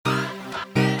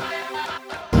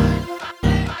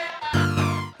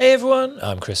Hey everyone,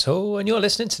 I'm Chris Hall, and you're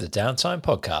listening to the Downtime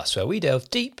Podcast, where we delve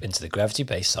deep into the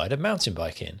gravity-based side of mountain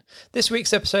biking. This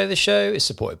week's episode of the show is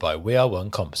supported by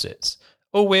Yoann composites.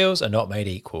 All wheels are not made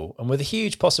equal, and with the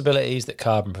huge possibilities that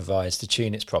carbon provides to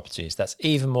tune its properties, that's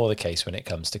even more the case when it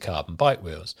comes to carbon bike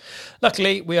wheels.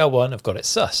 Luckily, Yoann have got it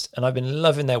sussed, and I've been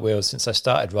loving their wheels since I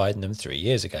started riding them 3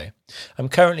 years ago. I'm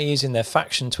currently using their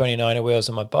Faction 29er wheels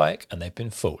on my bike, and they've been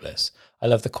faultless. I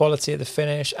love the quality of the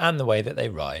finish and the way that they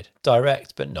ride,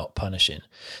 direct but not punishing.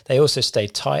 They also stay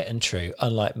tight and true,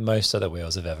 unlike most other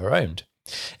wheels I've ever owned.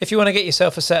 If you want to get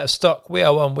yourself a set of stock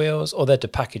Yoann wheels or their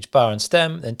depackaged bar and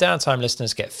stem, then Downtime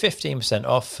listeners get 15%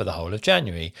 off for the whole of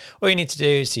January. All you need to do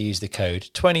is to use the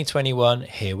code 2021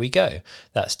 here we go.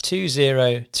 That's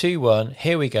 2021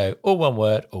 here we go, all one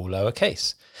word, all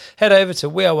lowercase. Head over to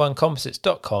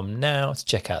yoanncomposites.com now to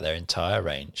check out their entire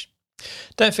range.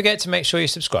 Don't forget to make sure you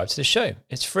subscribe to the show.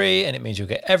 It's free and it means you'll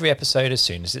get every episode as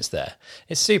soon as it's there.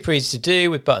 It's super easy to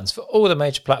do with buttons for all the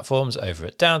major platforms over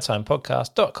at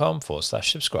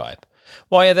downtimepodcast.com/subscribe.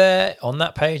 While you're there, on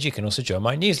that page, you can also join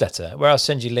my newsletter, where I'll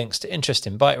send you links to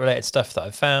interesting bike-related stuff that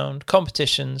I've found,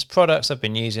 competitions, products I've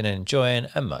been using and enjoying,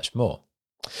 and much more.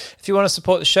 If you want to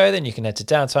support the show, then you can head to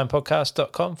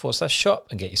downtimepodcast.com/shop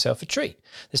and get yourself a treat.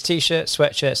 There's t-shirts,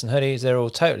 sweatshirts and hoodies. They're all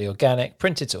totally organic,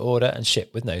 printed to order and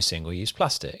shipped with no single-use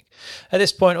plastic. At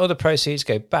this point, all the proceeds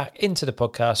go back into the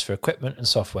podcast for equipment and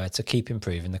software to keep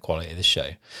improving the quality of the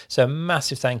show. So a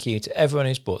massive thank you to everyone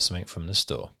who's bought something from the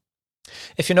store.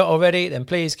 If you're not already, then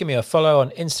please give me a follow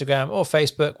on Instagram or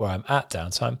Facebook, where I'm at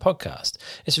Downtime Podcast.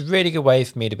 It's a really good way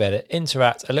for me to better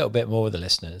interact a little bit more with the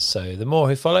listeners. So the more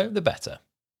who follow, the better.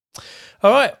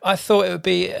 All right, I thought it would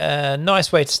be a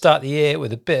nice way to start the year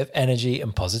with a bit of energy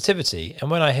and positivity.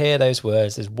 And when I hear those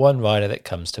words, there's one rider that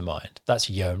comes to mind. That's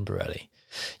Yoann Barelli.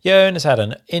 Yoann has had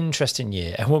an interesting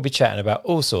year, and we'll be chatting about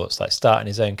all sorts, like starting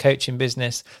his own coaching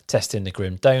business, testing the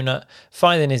Grim Donut,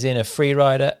 finding his inner free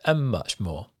rider, and much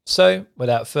more. So,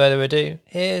 without further ado,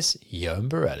 here's Yoann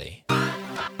Barelli.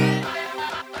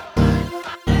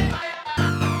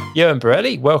 Yoann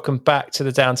Barelli, welcome back to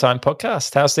the Downtime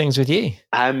Podcast. How's things with you?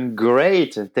 I'm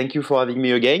great. Thank you for having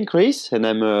me again, Chris. And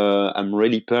I'm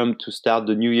really pumped to start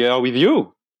the new year with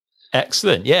you.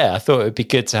 Excellent. Yeah, I thought it would be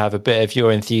good to have a bit of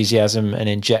your enthusiasm and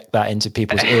inject that into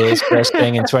people's ears first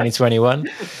thing in 2021.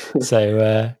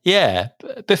 So,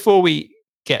 before we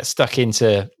get stuck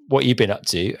into what you've been up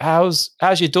to, how's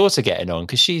your daughter getting on?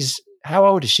 Because how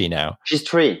old is she now? She's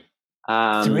 3.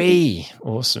 3.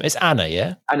 Awesome. It's Anna,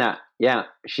 yeah? Anna, yeah.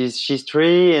 She's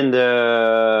 3 and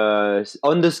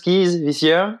on the skis this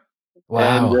year.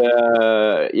 Wow.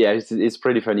 And it's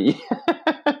pretty funny.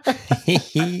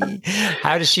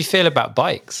 How does she feel about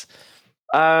bikes?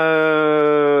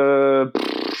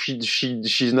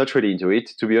 She's not really into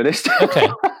it, to be honest. Okay.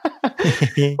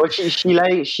 But she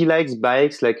likes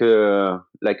bikes like a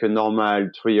normal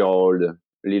 3-year-old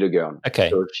little girl. Okay.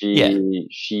 So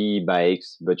she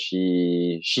bikes, but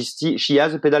she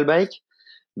has a pedal bike,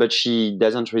 but she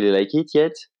doesn't really like it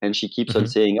yet, and she keeps on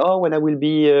saying, "Oh, when I will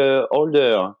be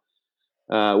older,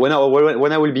 when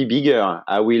I will be bigger,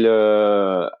 I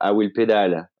will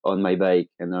pedal on my bike."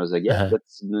 And I was like, "Yeah,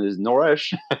 there's no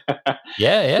rush."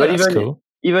 Yeah, but that's cool.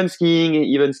 Even skiing,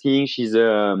 she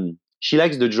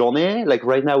likes the journey. Like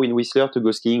right now in Whistler, to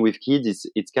go skiing with kids,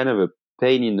 it's kind of a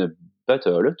pain in the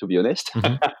butthole, to be honest.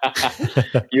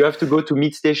 You have to go to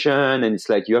mid station, and it's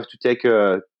like you have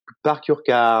to park your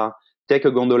car, take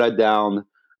a gondola down,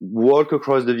 walk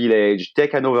across the village,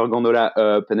 take another gondola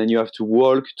up, and then you have to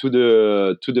walk to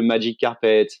the magic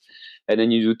carpet, and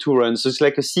then you do 2 runs. So it's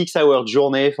like a 6-hour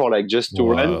journey for like just 2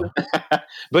 runs.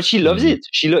 But she loves it.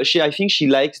 I think she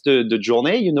likes the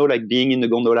journey, like being in the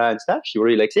gondola and stuff. She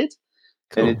really likes it.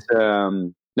 Cool. And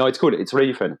it's cool. It's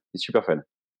really fun. It's super fun.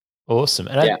 Awesome.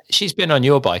 And she's been on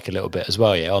your bike a little bit as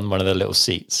well, yeah, on one of the little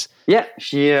seats. Yeah,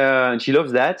 she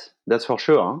loves that. That's for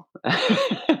sure.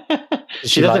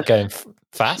 Does she like going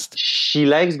fast? She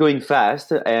likes going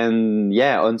fast, and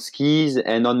on skis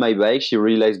and on my bike, she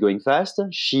really likes going fast.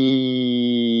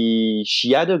 She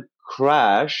had a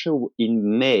crash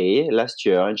in May last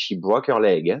year, and she broke her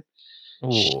leg.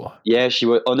 She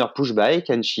was on her push bike,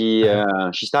 and she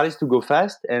started to go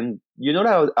fast. And you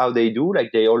know how they do,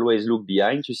 like they always look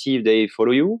behind to see if they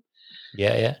follow you.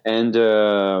 Yeah. And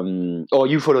or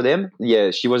you follow them. Yeah,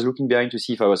 she was looking behind to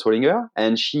see if I was following her,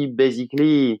 and she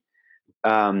basically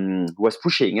was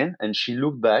pushing, and she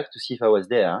looked back to see if I was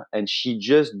there, and she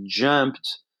just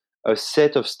jumped a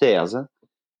set of stairs,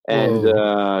 and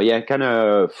kind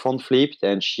of front flipped,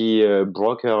 and she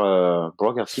broke her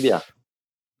tibia.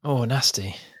 Oh,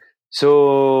 nasty.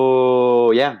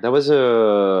 So that was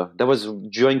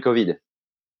during COVID.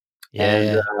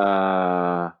 And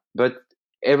Yeah. but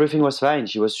everything was fine.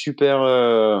 She was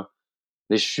super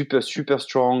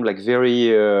strong, like very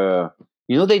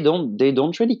they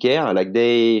don't really care. Like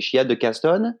she had the cast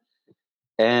on,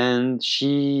 and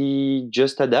she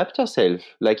just adapt herself.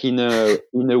 Like in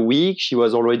a week, she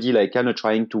was already like kind of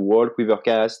trying to walk with her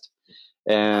cast,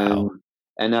 and Wow.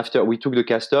 and after we took the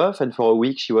cast off, and for a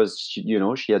week she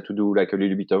had to do like a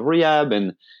little bit of rehab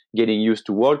and getting used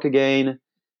to walk again.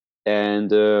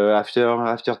 And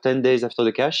after 10 days after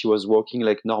the cast, she was walking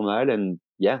like normal, and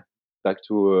yeah, back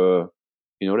to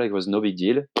like it was no big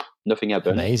deal, nothing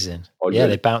happened, Amazing. all Yeah,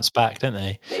 good. they bounced back, didn't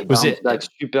they? They Was bounced back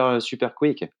it? super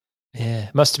quick. Yeah,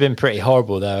 must have been pretty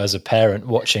horrible though, as a parent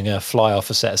watching her fly off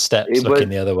a set of steps, It was looking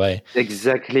the other way.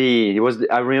 exactly.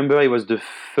 I remember it was the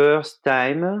first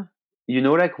time.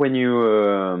 Like when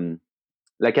you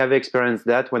like I've experienced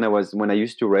that when I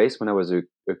used to race when I was a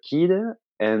kid,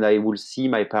 and I would see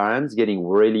my parents getting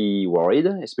really worried,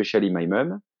 especially my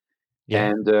mom,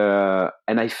 Yeah.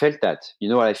 and I felt that.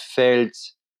 I felt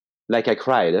like I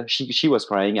cried. She was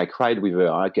crying. I cried with her.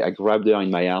 I grabbed her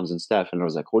in my arms and stuff, and I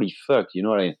was like, "Holy fuck!"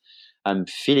 I'm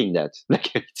feeling that. Like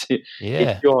it's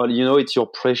Yeah. your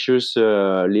precious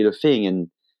little thing,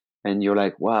 and you're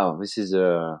like, "Wow, this is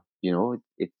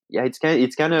yeah, it's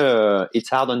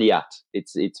hard on the heart.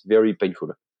 It's very painful."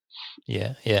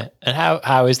 Yeah. Yeah. And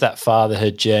how is that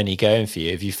fatherhood journey going for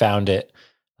you? Have you found it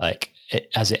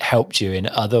has it helped you in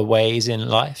other ways in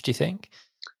life, do you think?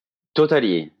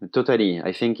 Totally, totally.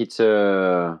 I think it's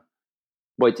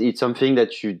something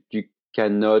that you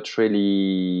cannot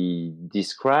really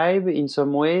describe in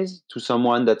some ways to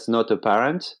someone that's not a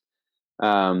parent,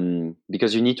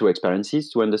 because you need to experience it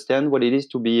to understand what it is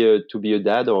to be a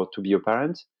dad or to be a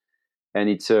parent. And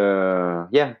it's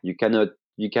yeah, you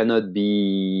cannot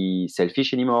be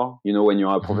selfish anymore. When you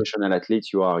are a Mhm. professional athlete,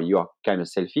 you are kind of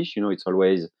selfish. It's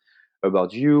always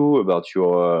about you, about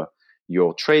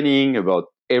your training, about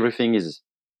everything is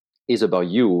about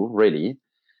you, really.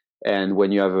 And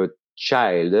when you have a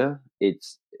child,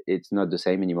 it's not the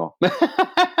same anymore.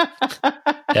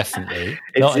 Definitely.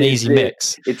 it's Not an it's easy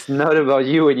mix. it's not about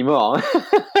you anymore.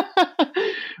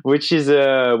 Which is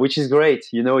great.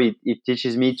 It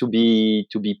teaches me to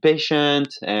be patient,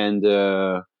 and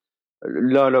a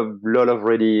lot of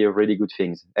really really good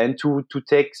things, and to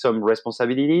take some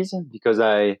responsibilities, because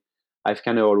I've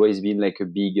kind of always been like a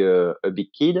big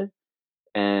kid,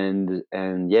 and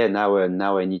yeah, now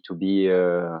I need to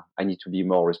be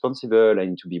more responsible. I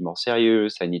need to be more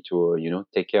serious. I need to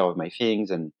take care of my things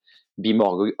and be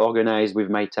more organized with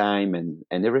my time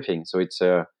and everything. So it's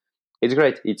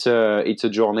great. It's a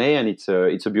journey, and it's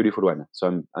a beautiful one.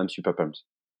 So I'm super pumped.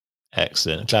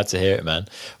 Excellent. Glad to hear it, man.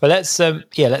 Well, let's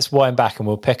wind back and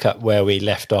we'll pick up where we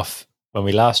left off when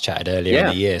we last chatted earlier in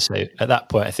Yeah, the year. So at that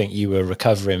point, I think you were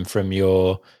recovering from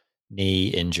your knee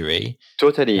injury.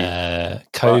 totally.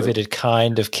 COVID had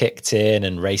kind of kicked in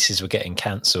and races were getting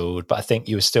cancelled, but I think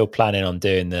you were still planning on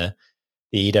doing the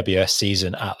EWS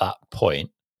season at that point.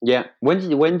 Yeah. When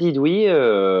did we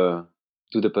do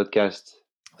the podcast?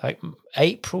 Like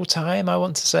April time, I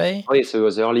want to say. Oh, yeah, so it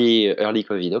was early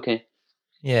COVID. Okay.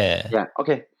 Yeah. Yeah.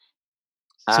 Okay.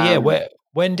 So yeah, Um,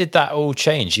 when did that all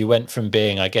change? You went from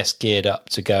being, I guess, geared up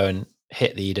to go and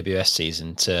hit the EWS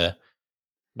season to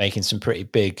making some pretty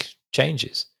big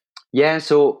changes. yeah.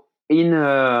 So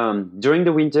during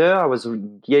the winter, I was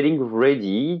getting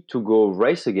ready to go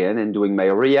race again and doing my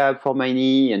rehab for my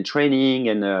knee and training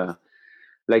and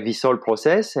like this whole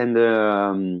process.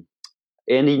 And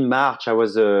in March, I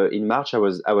was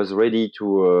ready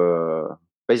to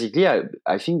basically.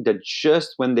 I think that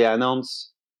just when they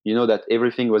announced, that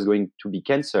everything was going to be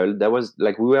cancelled, that was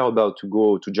like we were about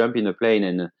to jump in a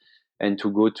plane and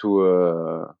to go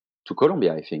to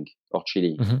Colombia, I think, or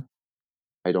Chile. Mm-hmm.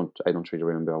 I don't really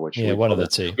remember Yeah, which one of the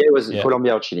order. two. Yeah, it was Yeah.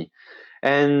 Colombia or Chile.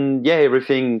 And yeah,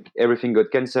 everything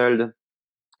got cancelled.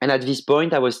 And at this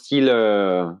point, I was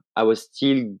still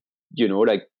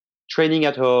like training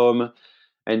at home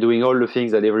and doing all the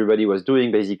things that everybody was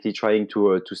doing, basically trying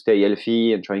to stay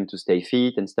healthy and trying to stay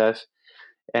fit and stuff.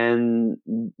 And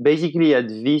basically, at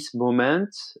this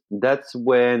moment, that's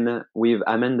when with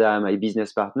Amanda, my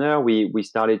business partner, we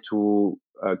started to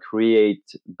create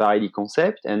Barelli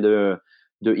concept and the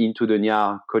Into the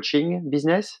Nia coaching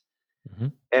business. Mm-hmm.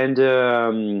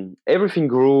 And everything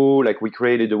grew. Like we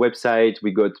created a website,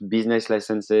 we got business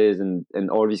licenses and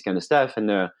all this kind of stuff.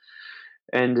 And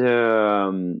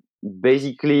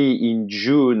basically in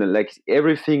June, like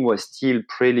everything was still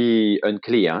pretty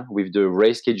unclear with the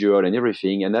race schedule and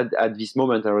everything. And at this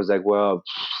moment, I was like, well,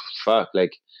 fuck,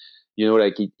 like,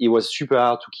 like it was super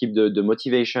hard to keep the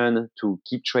motivation to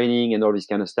keep training and all this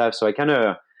kind of stuff. So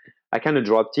I kind of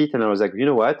dropped it, and I was like, you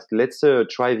know what? Let's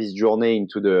try this journey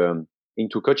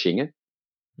into coaching.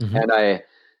 Mm-hmm.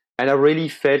 And I really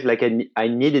felt like I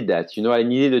needed that. I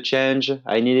needed a change.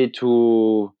 I needed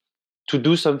to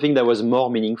do something that was more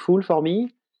meaningful for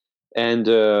me, and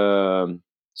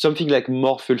something like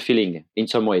more fulfilling in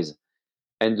some ways.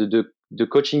 And the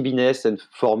coaching business, and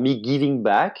for me giving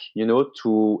back,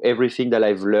 to everything that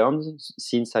I've learned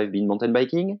since I've been mountain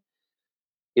biking,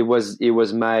 it was the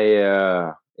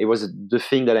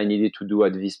thing that I needed to do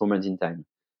at this moment in time.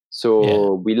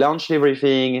 So we launched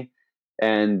everything,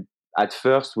 and at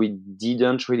first we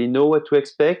didn't really know what to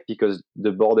expect because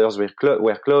the borders were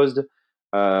closed.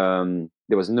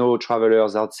 There was no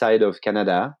travelers outside of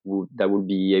Canada that would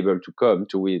be able to come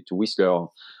to Whistler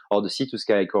or the Sea to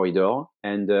Sky corridor.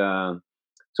 And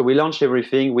so we launched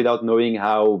everything without knowing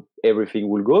how everything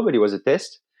will go, but it was a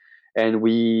test. And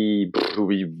we got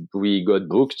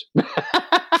booked.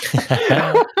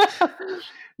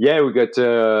 Yeah, we got.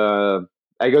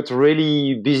 I got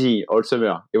really busy all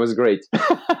summer. It was great.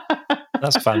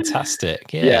 That's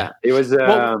fantastic. Yeah, it was.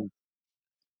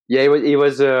 Yeah, it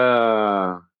was.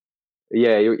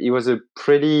 It was a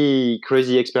pretty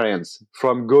crazy experience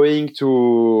from going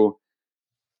to,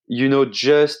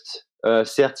 just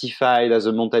certified as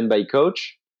a mountain bike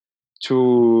coach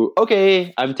to,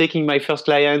 okay, I'm taking my first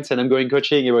clients and I'm going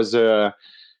coaching. It was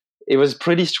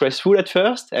pretty stressful at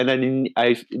first, and then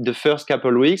the first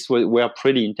couple of weeks were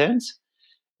pretty intense,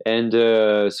 and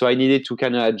so I needed to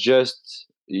kind of adjust,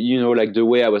 like the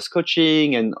way I was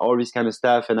coaching and all this kind of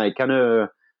stuff, and I kind of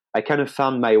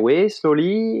found my way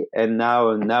slowly, and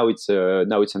now it's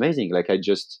amazing. Like I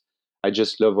just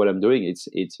love what I'm doing. It's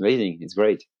amazing. It's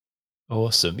great.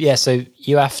 Awesome. Yeah. So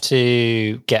you have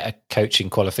to get a coaching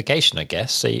qualification, I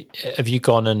guess. So have you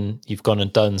gone and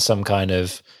done some kind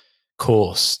of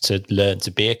course to learn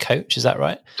to be a coach? Is that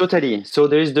right? Totally. So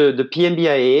there is the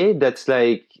PMBIA. That's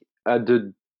like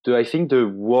the I think the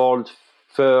world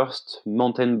first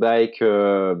mountain bike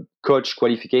coach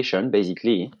qualification,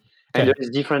 basically. And there is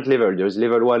different level. There's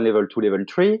level 1, level 2, level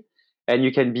 3, and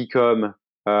you can become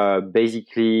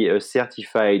basically a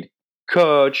certified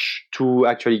coach to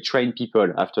actually train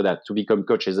people after that to become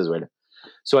coaches as well.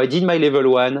 So I did my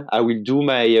level 1. I will do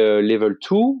my level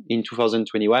 2 in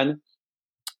 2021.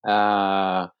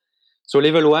 So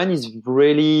level 1 is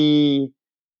really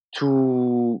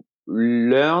to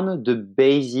learn the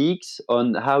basics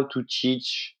on how to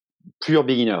teach pure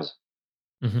beginners,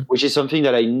 which is something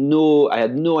that I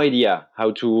had no idea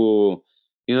how to,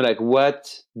 like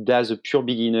what does a pure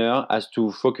beginner has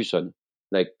to focus on?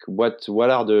 Like what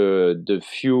are the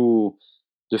few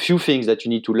things that you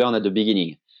need to learn at the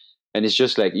beginning? And it's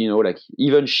just like, like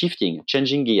even shifting,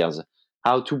 changing gears,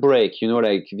 how to brake,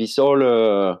 like this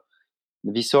all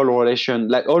relation,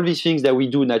 like all these things that we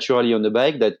do naturally on the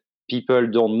bike that people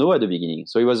don't know at the beginning.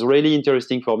 So it was really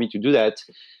interesting for me to do that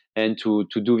and to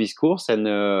do this course. And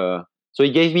so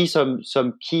it gave me some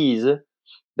keys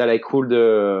that I could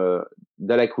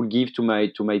give to my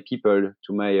people,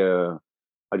 to my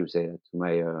how do you say it?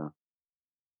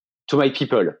 To my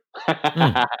people.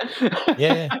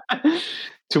 Yeah.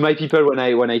 To my people when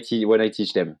I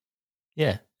teach them.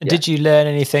 Yeah. And did you learn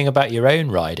anything about your own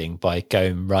riding by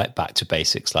going right back to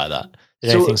basics like that?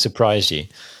 Did anything surprise you?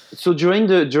 So during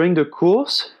the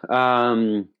course,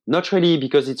 not really,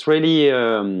 because it's really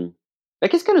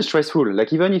like it's kind of stressful.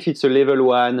 Like even if it's a level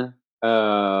 1,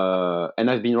 and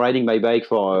I've been riding my bike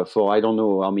for I don't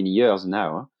know how many years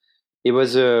now. It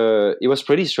was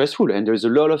pretty stressful, and there's a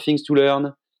lot of things to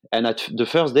learn. And at the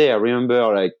first day, I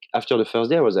remember, like after the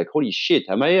first day, I was like, "Holy shit!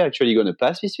 Am I actually going to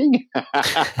pass this thing?"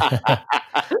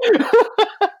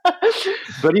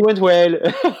 But it went well.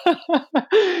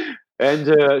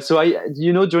 And so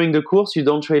during the course, you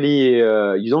don't really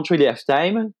have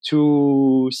time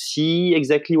to see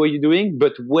exactly what you're doing.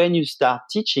 But when you start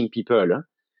teaching people,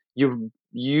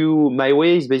 my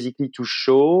way is basically to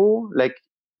show, like,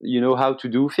 how to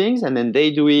do things, and then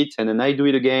they do it, and then I do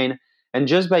it again. And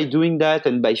just by doing that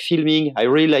and by filming, I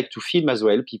really like to film as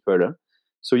well people,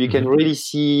 so you can really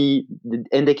see,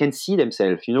 and they can see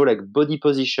themselves, like body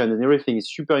position and everything is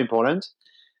super important.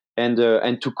 And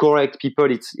to correct people,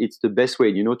 it's the best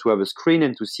way, to have a screen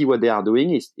and to see what they are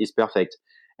doing is perfect.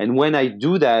 And when I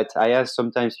do that, I ask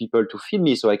sometimes people to film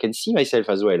me so I can see myself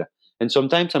as well. And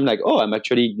sometimes I'm like, oh, I'm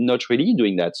actually not really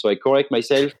doing that. So I correct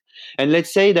myself. And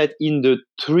let's say that in the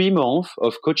 3 months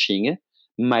of coaching,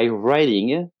 my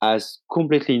riding has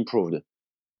completely improved,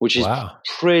 which is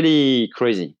pretty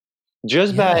crazy.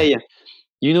 Just by,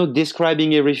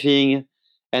 describing everything.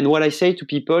 And what I say to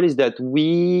people is that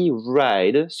we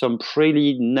ride some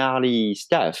pretty gnarly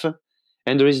stuff,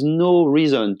 and there is no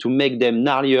reason to make them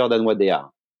gnarlier than what they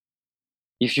are.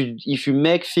 If you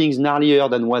make things gnarlier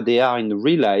than what they are in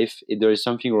real life, there is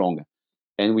something wrong,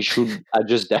 and we should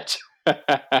adjust that.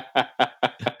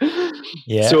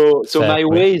 Yeah. So Fair my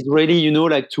point. way is really,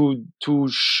 like to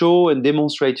show and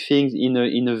demonstrate things in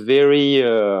a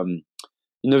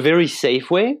very safe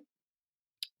way.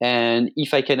 And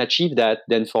if I can achieve that,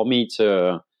 then for me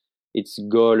it's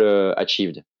goal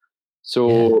achieved.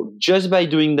 So just by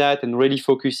doing that and really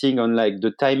focusing on like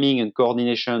the timing and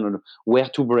coordination on where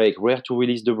to brake, where to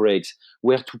release the brakes,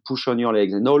 where to push on your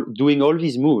legs, and doing all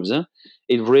these moves,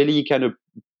 it really kind of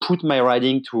put my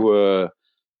riding to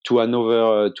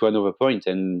another point.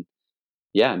 And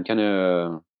yeah, I'm kind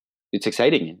of, it's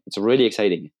exciting. It's really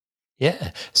exciting.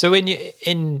 Yeah. So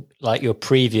in like your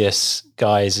previous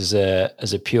guys as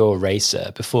a pure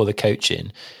racer before the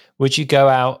coaching, would you go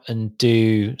out and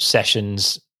do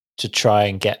sessions to try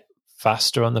and get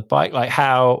faster on the bike? Like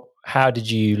how did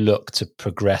you look to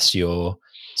progress your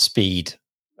speed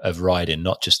of riding,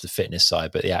 not just the fitness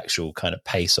side, but the actual kind of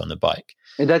pace on the bike?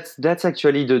 And that's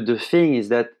actually the thing, is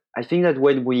that I think that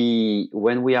when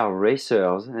we are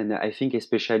racers, and I think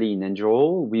especially in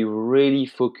enduro, we really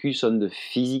focus on the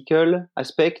physical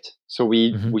aspect. So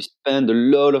we spend a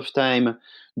lot of time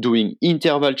doing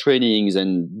interval trainings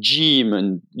and gym,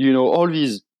 and all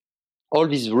these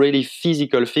really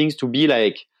physical things to be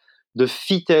like the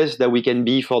fittest that we can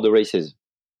be for the races.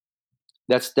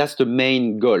 That's the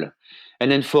main goal.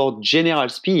 And then for general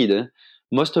speed,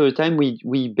 most of the time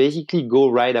we basically go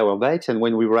ride our bikes. And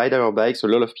when we ride our bikes, a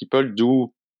lot of people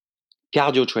do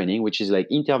cardio training, which is like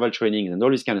interval training and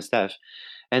all this kind of stuff.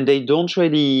 And they don't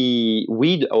really,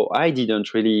 I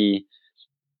didn't really,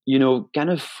 kind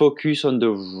of focus on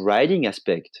the riding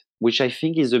aspect, which I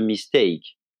think is a mistake.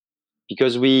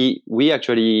 Because we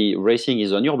actually, racing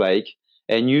is on your bike,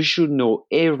 and you should know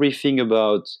everything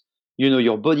about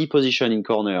your body position in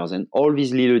corners and all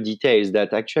these little details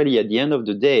that actually at the end of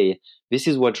the day, this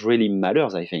is what really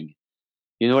matters. I think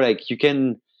like you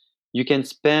can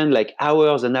spend like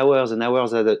hours and hours and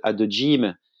hours at the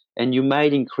gym, and you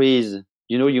might increase,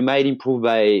 you might improve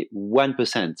by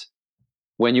 1%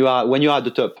 when you are at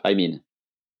the top. I mean,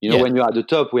 when you're at the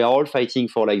top, we are all fighting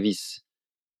for like this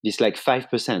like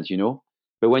 5%,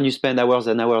 But when you spend hours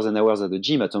and hours and hours at the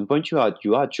gym, at some point you are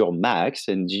at your max,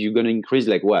 and you're going to increase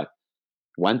like what,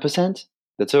 1%?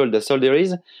 That's all there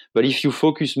is. But if you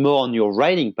focus more on your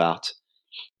riding part,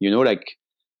 like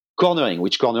cornering, I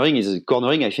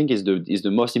think is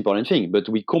the most important thing. But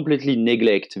we completely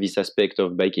neglect this aspect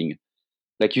of biking.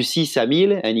 Like you see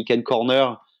Samil, and he can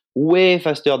corner way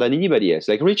faster than anybody else,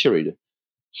 like Richard.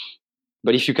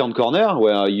 But if you can't corner,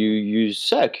 well, you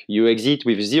suck. You exit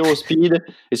with zero speed.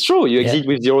 It's true. You exit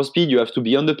with zero speed. You have to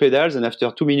be on the pedals, and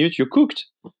after 2 minutes, you're cooked.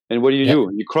 And what do?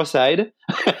 You cross-eyed.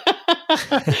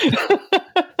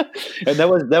 And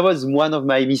that was one of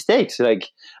my mistakes.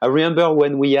 Like I remember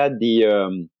when we had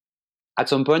at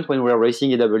some point when we were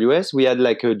racing AWS, we had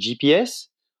like a GPS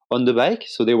on the bike.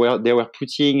 So they were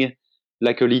putting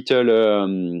like a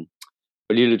little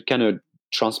kind of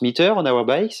transmitter on our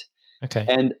bikes. Okay.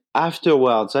 And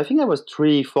afterwards, I think that was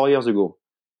 3-4 years ago.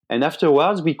 And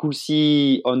afterwards, we could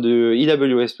see on the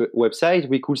AWS website,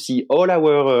 we could see all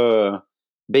our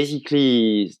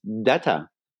basically data.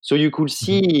 So you could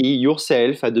see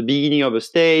yourself at the beginning of a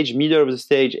stage, middle of the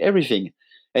stage, everything.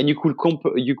 And you could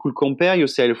compare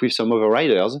yourself with some other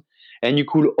riders. And you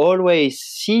could always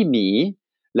see me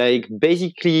like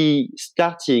basically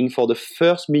starting for the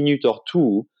first minute or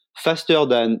two faster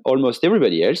than almost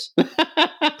everybody else.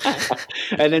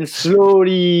 And then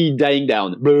slowly dying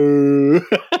down.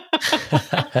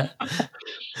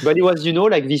 But it was,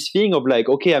 like this thing of like,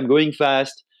 okay, I'm going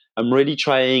fast, I'm really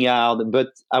trying hard, but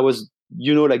I was,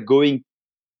 like going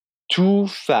too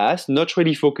fast, not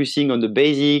really focusing on the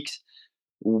basics,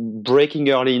 braking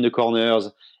early in the corners,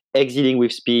 exiting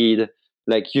with speed,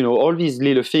 like, all these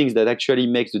little things that actually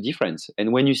makes the difference.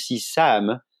 And when you see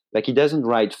Sam, like he doesn't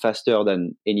ride faster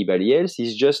than anybody else,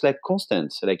 he's just like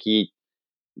constant. Like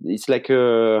it's like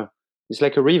a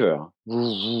river.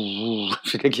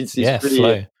 Like it's pretty,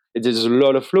 flow. there's a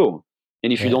lot of flow.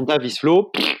 And if you don't have this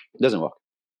flow, it doesn't work.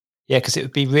 Yeah, because it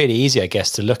would be really easy, I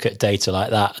guess, to look at data like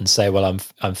that and say, well,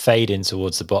 I'm fading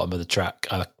towards the bottom of the track.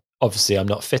 Obviously, I'm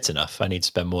not fit enough. I need to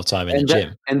spend more time in the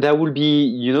gym. And that will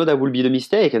be, that will be the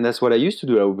mistake. And that's what I used to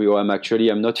do. I would be,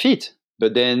 I'm not fit.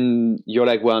 But then you're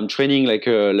like, well, I'm training like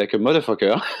a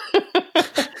motherfucker.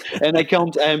 And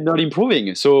I'm not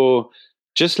improving. So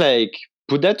just like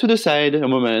put that to the side a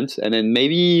moment, and then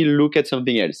maybe look at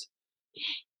something else.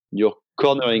 Your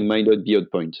cornering might not be on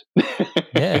point.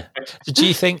 Yeah. So do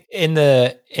you think in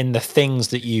the things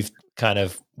that you've kind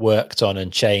of worked on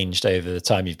and changed over the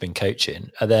time you've been coaching?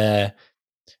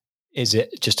 Is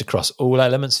it just across all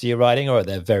elements of your riding, or are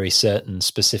there very certain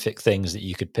specific things that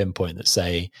you could pinpoint that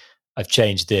say, I've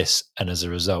changed this and as a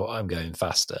result, I'm going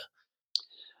faster?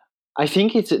 I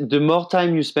think it's the more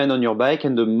time you spend on your bike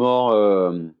and the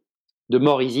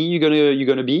more easy you're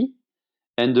gonna be.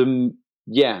 And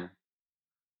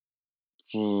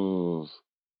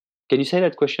can you say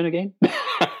that question again?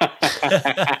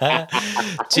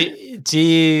 do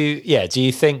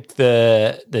you think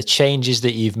the changes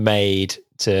that you've made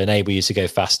to enable you to go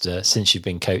faster since you've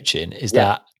been coaching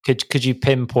that could you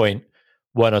pinpoint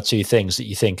one or two things that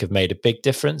you think have made a big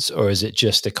difference, or is it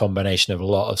just a combination of a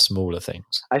lot of smaller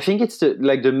things? I think it's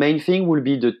the main thing will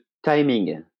be the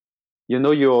timing.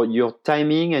 Your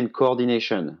timing and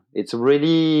coordination. It's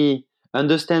really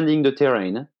understanding the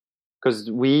terrain, because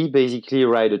we basically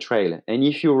ride a trail, and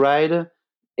if you ride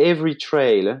every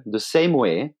trail the same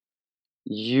way,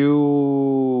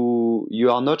 you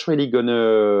are not really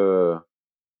gonna.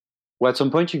 Well, at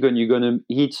some point you're gonna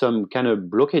hit some kind of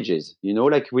blockages.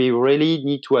 Like we really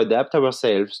need to adapt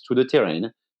ourselves to the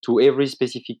terrain, to every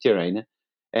specific terrain,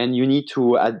 and you need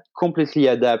to completely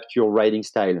adapt your riding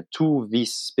style to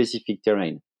this specific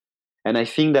terrain. And I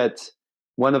think that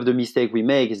one of the mistakes we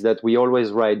make is that we always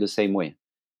ride the same way.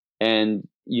 And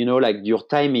like your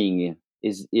timing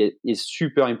is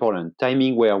super important.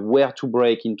 Timing where to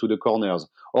brake into the corners,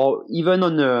 or even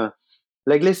on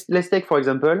let's take for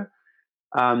example,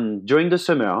 during the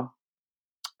summer,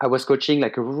 I was coaching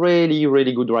like a really,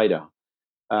 really good rider.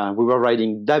 We were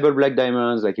riding double black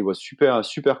diamonds, like it was super,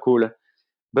 super cool.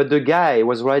 But the guy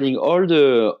was riding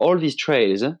all these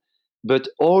trails, but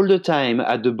all the time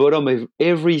at the bottom of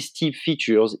every steep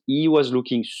features, he was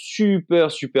looking super,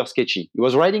 super sketchy. He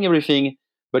was riding everything,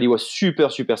 but he was super,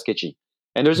 super sketchy.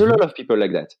 And there's a lot of people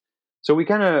like that. So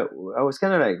I was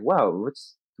kind of like, wow,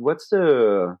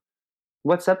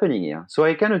 what's happening here? So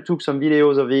I kind of took some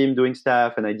videos of him doing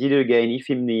stuff, and I did it again. He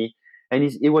filmed me, and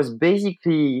it was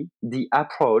basically the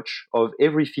approach of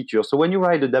every feature. So when you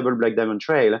ride a double black diamond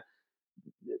trail,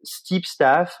 steep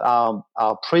stuff are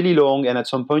pretty long, and at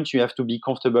some point you have to be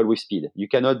comfortable with speed. You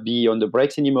cannot be on the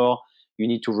brakes anymore. You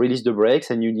need to release the brakes,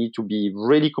 and you need to be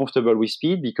really comfortable with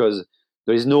speed, because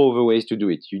there is no other ways to do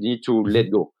it. You need to let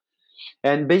go.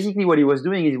 And basically what he was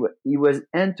doing is he was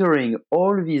entering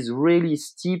all these really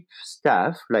steep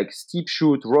stuff, like steep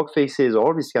chute, rock faces,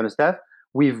 all this kind of stuff,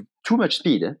 with too much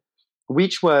speed,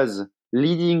 which was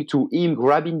leading to him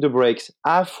grabbing the brakes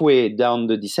halfway down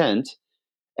the descent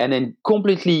and then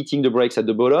completely hitting the brakes at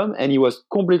the bottom. And he was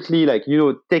completely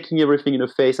taking everything in the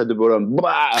face at the bottom,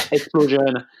 blah,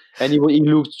 explosion. And he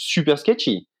looked super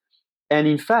sketchy. And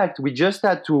in fact, we just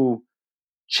had to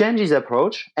change his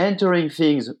approach, entering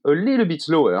things a little bit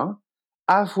slower,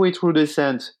 halfway through the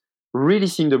descent,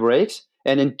 releasing the brakes,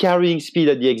 and then carrying speed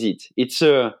at the exit. It's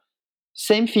a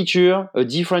same feature, a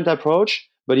different approach,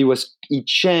 but it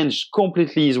changed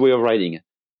completely his way of riding.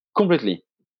 Completely.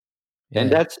 Yeah.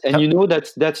 And that's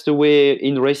the way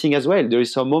in racing as well. There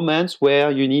is some moments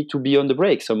where you need to be on the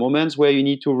brakes, some moments where you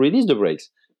need to release the brakes,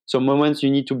 some moments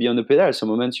you need to be on the pedal, some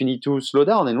moments you need to slow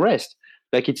down and rest.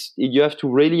 Like you have to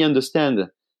really understand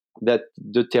that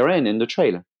the terrain and the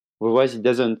trail. Otherwise it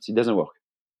doesn't work.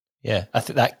 Yeah, I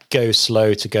think that go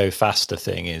slow to go faster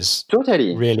thing is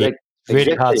totally really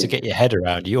hard to get your head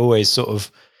around. You always sort of,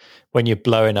 when you're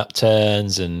blowing up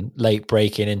turns and late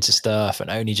braking into stuff and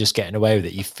only just getting away with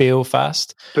it, you feel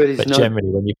fast. But generally,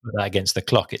 when you put that against the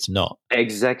clock, it's not.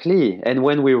 Exactly. And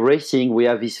when we're racing, we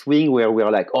have this thing where we're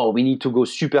like, oh, we need to go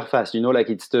super fast. Like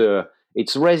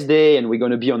it's race day and we're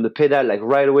going to be on the pedal like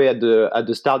right away at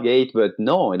the start gate. But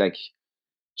no, like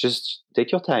just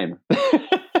take your time.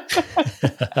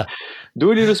 Do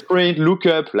a little sprint, look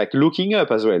up, like looking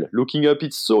up as well. Looking up,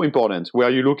 it's so important. Where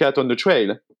you look at on the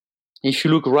trail, if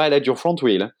you look right at your front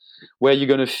wheel, where you're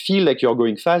going to feel like you're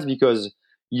going fast, because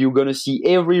you're going to see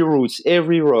every roots,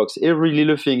 every rocks, every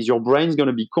little things. Your brain's going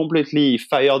to be completely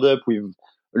fired up with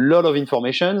a lot of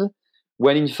information.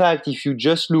 When in fact, if you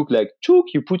just look like,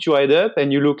 you put your head up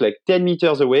and you look like 10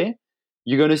 meters away,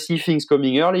 you're going to see things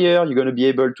coming earlier. You're going to be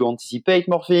able to anticipate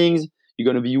more things.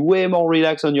 You're going to be way more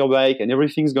relaxed on your bike, and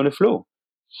everything's going to flow.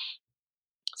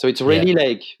 So it's really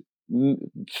like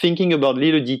thinking about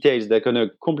little details that are going to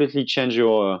completely change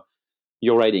your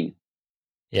riding.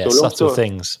 Yeah, so subtle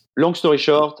things. Long story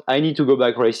short, I need to go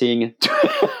back racing to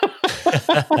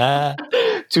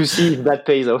see if that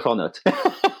pays off or not.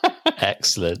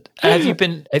 Excellent.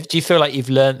 Do you feel like you've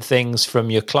learned things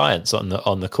from your clients on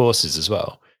the courses as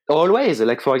well? Always,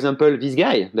 like for example, this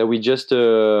guy that we just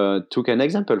took an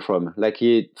example from. Like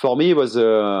for me, it was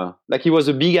like he was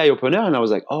a big eye opener, and I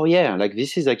was like, oh yeah, like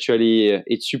this is actually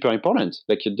it's super important.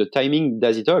 Like the timing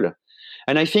does it all.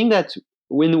 And I think that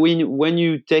when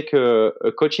you take a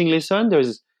coaching lesson,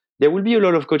 there will be a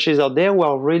lot of coaches out there who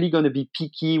are really going to be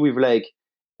picky with like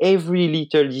every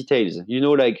little details. You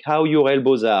know, like how your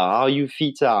elbows are, how your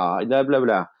feet are, blah blah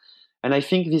blah. And I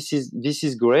think this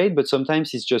is great, but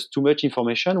sometimes it's just too much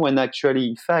information when actually,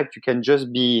 in fact, you can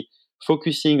just be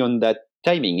focusing on that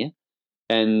timing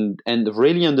and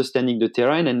really understanding the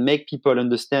terrain and make people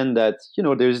understand that, you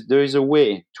know, there is a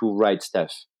way to write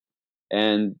stuff.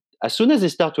 And as soon as they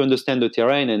start to understand the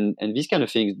terrain and these kind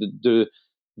of things,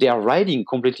 their writing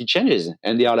completely changes,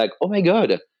 and they are like, oh my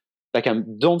god, like I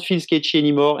don't feel sketchy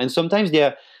anymore. And sometimes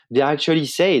they actually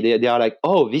say they are like,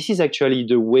 oh, this is actually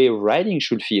the way writing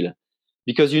should feel.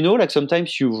 Because you know, like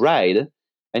sometimes you ride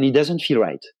and it doesn't feel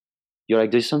right. You're like,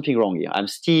 there's something wrong here. I'm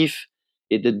stiff.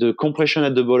 The compression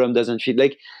at the bottom doesn't feel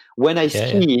like when I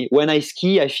ski. When I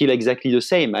ski, I feel exactly the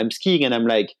same. I'm skiing and I'm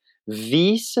like,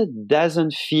 this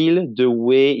doesn't feel the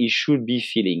way it should be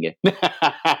feeling.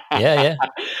 Yeah.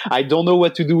 I don't know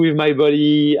what to do with my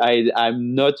body.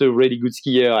 I'm not a really good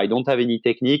skier. I don't have any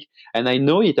technique, and I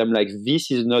know it. I'm like,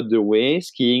 this is not the way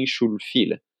skiing should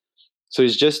feel. So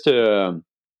it's just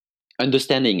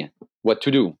understanding what to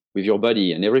do with your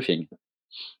body and everything.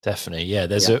 Definitely, yeah.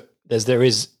 There's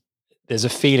a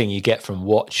feeling you get from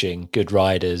watching good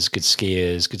riders, good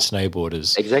skiers, good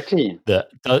snowboarders. Exactly. That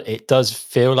it does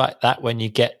feel like that when you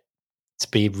get to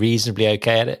be reasonably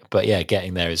okay at it. But yeah,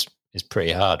 getting there is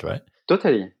pretty hard, right?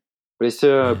 Totally. But it's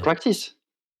practice.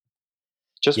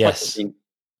 Just practicing.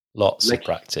 Lots of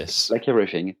practice. Like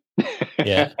everything.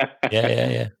 Yeah.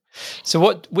 So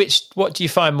what do you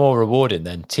find more rewarding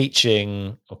then?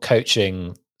 Teaching or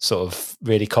coaching sort of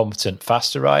really competent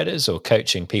faster riders, or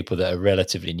coaching people that are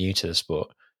relatively new to the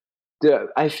sport?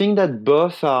 I think that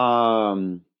both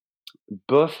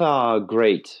are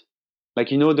great.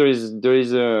 Like, you know, there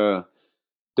is a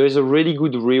really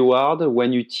good reward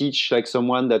when you teach like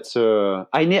someone that's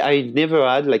I never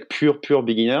had like pure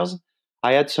beginners.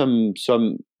 I had some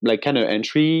like kind of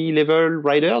entry level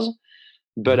riders,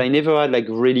 but I never had like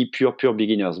really pure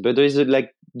beginners. But there is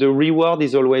like the reward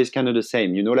is always kind of the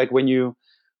same, you know, like when you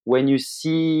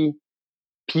see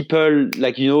people,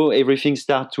 like, you know, everything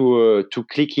start to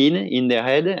click in their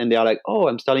head, and they're like, oh,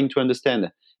 I'm starting to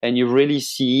understand, and you really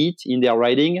see it in their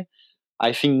riding.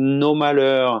 I think no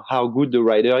matter how good the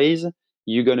rider is,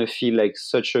 you're gonna feel like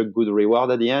such a good reward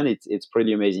at the end. It's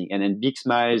pretty amazing, and then big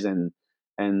smiles and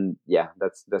yeah,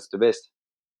 that's the best.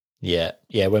 Yeah.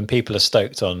 When people are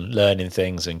stoked on learning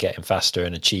things and getting faster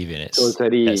and achieving,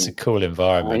 Totally. It's a cool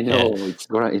environment. I know, it's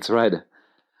right.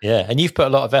 Yeah, and you've put a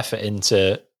lot of effort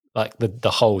into like the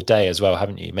whole day as well,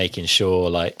 haven't you? Making sure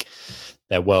like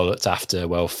they're well looked after,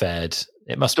 well fed.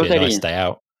 It must be a nice day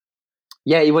out.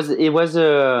 Yeah, it was.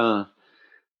 Well,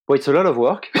 it's a lot of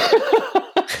work.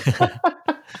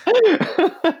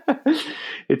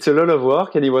 It's a lot of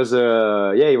work, and it was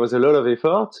a lot of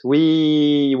effort.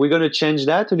 We're gonna change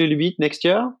that a little bit next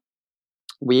year.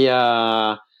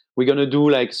 We're gonna do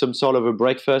like some sort of a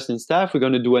breakfast and stuff. We're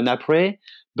gonna do an après,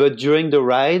 but during the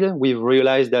ride, we've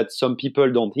realized that some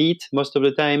people don't eat most of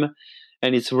the time,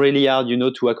 and it's really hard, you know,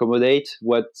 to accommodate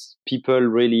what people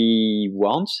really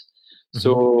want.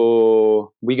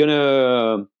 So we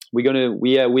have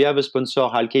a sponsor,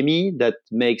 Alchemy, that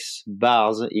makes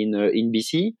bars in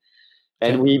BC,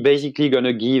 and we basically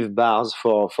gonna give bars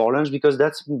for lunch, because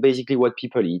that's basically what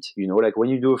people eat. You know, like when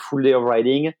you do a full day of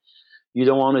riding, you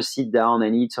don't want to sit down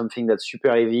and eat something that's super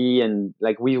heavy. And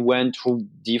like we went through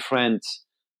different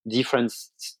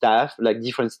stuff, like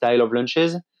different style of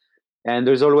lunches, and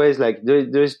there's always like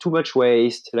there's too much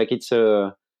waste. Like it's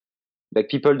like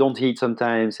people don't eat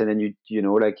sometimes, and then you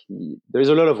know, like there's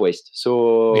a lot of waste.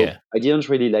 So I didn't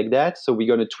really like that. So we're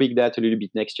gonna tweak that a little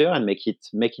bit next year and make it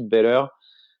better,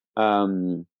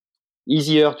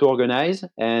 easier to organize,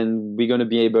 and we're gonna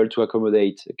be able to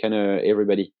accommodate kind of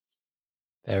everybody.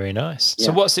 Very nice. Yeah.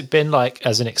 So what's it been like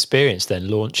as an experience then,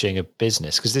 launching a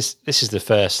business? Because this is the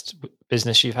first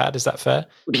business you've had. Is that fair?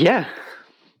 Yeah.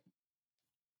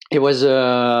 It was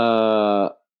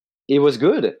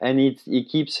good, and it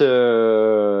keeps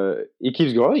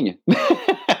growing.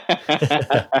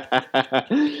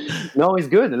 No, it's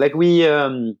good. Like we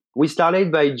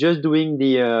started by just doing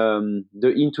the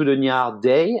Into the Niar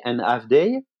day and half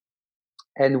day,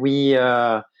 and we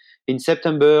in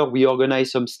September we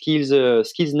organized some skills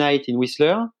night in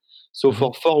Whistler. So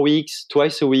for 4 weeks,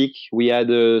 twice a week, we had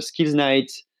a skills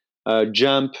night,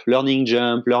 learning,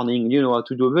 you know, how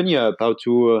to do a bunny up, how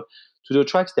to the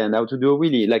track stand, how to do a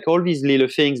wheelie, like all these little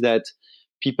things that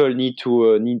people need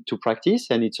to practice,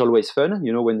 and it's always fun,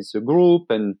 when it's a group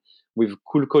and with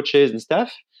cool coaches and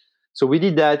stuff. So we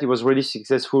did that. It was really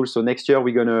successful. So next year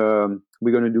we're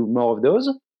gonna do more of those,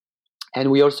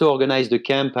 and we also organized a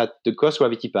camp at the Coast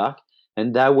Gravity Park,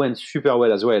 and that went super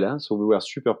well as well. Huh? So we were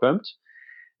super pumped,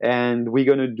 and we're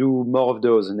gonna do more of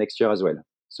those next year as well.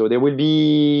 So there will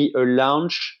be a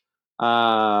launch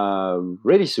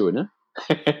really soon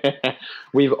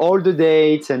with all the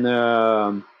dates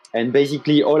and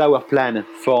basically all our plan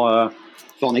for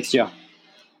next year.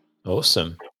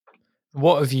 Awesome.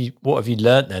 What have you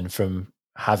learned then from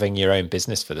having your own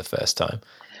business for the first time?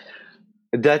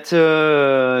 That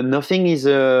nothing is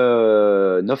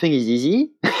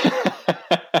easy.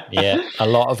 Yeah, a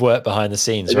lot of work behind the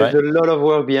scenes, right? There's a lot of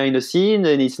work behind the scene,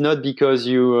 and it's not because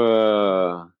it's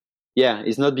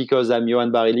not because I'm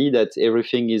Yoann Barelli that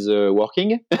everything is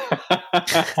working.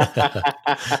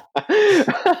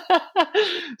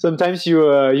 Sometimes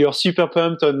you're super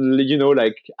pumped on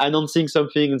like announcing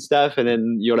something and stuff, and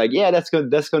then you're like, yeah, that's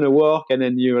gonna work, and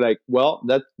then you're like, well,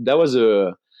 that was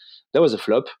a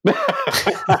flop.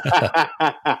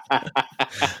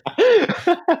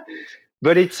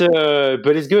 But it's good,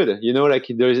 like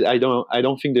I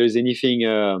don't think there's anything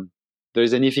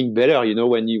better,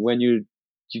 when you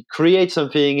create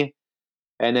something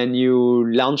and then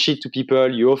you launch it to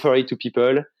people, you offer it to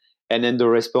people, and then the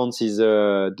response is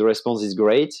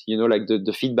great, like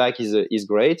the feedback is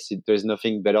great. There's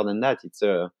nothing better than that.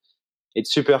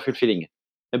 It's super fulfilling,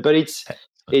 but it's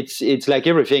like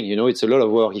everything, it's a lot of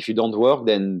work. If you don't work,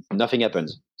 then nothing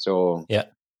happens. So yeah,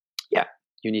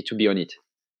 you need to be on it.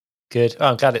 Good. Oh,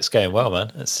 I'm glad it's going well,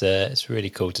 man. It's really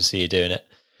cool to see you doing it.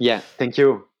 Yeah, thank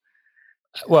you.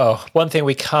 Well, one thing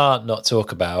we can't not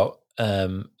talk about,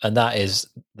 and that is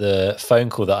the phone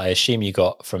call that I assume you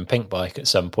got from Pink Bike at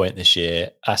some point this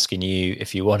year, asking you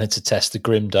if you wanted to test the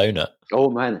Grim Donut. Oh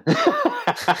man.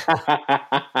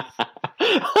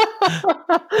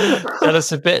 Tell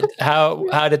us a bit.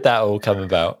 How did that all come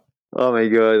about? Oh my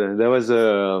god,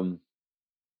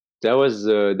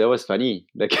 that was funny.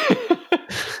 Like,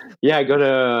 yeah, I got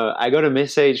a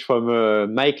message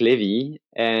from Mike Levy,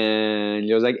 and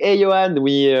he was like, "Hey, Yoann,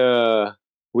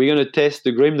 we're gonna test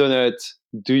the Grim Donut.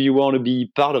 Do you want to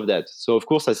be part of that?" So of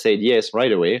course I said yes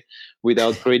right away,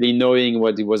 without really knowing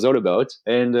what it was all about.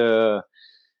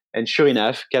 And sure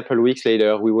enough, a couple of weeks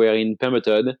later, we were in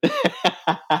Pemberton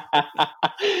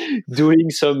doing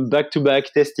some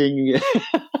back-to-back testing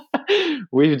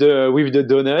with the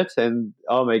donut. And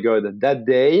oh my god, that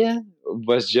day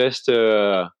was just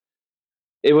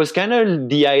it was kind of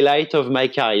the highlight of my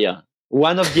career.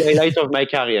 One of the highlights of my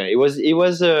career. It was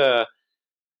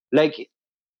like,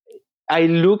 I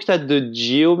looked at the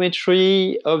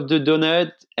geometry of the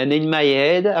donut, and in my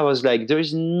head, I was like, there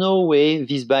is no way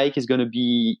this bike is gonna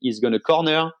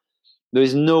corner. There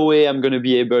is no way I'm gonna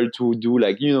be able to do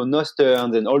nose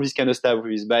turns and all this kind of stuff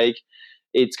with this bike.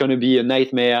 It's gonna be a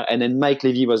nightmare. And then Mike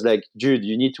Levy was like, dude,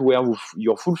 you need to wear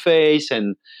your full face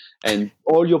and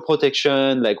all your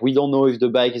protection. Like, we don't know if the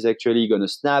bike is actually gonna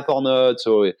snap or not,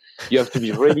 so you have to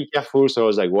be really careful. So I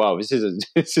was like, wow, this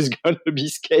is gonna be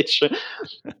sketch.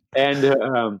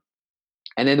 And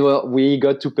then we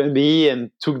got to Pemby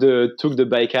and took the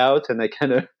bike out, and I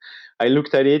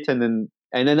looked at it, and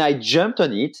then I jumped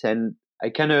on it, and I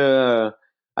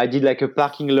did like a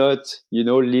parking lot,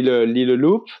 little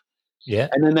loop. Yeah.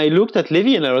 And then I looked at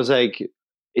Levy, and I was like,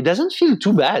 it doesn't feel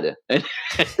too bad. And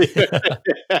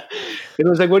I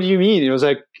was like, what do you mean? I was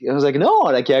like, no,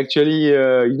 like actually,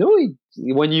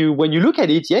 when you look at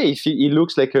it, yeah, it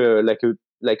looks like a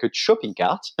shopping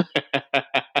cart.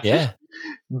 Yeah.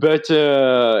 But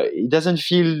it doesn't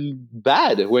feel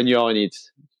bad when you're on it.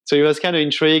 So he was kind of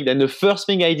intrigued. And the first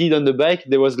thing I did on the bike,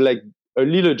 there was like a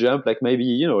little jump, like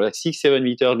maybe, like 6-7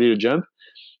 meter little jump.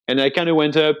 And I kind of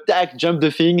went up, jumped the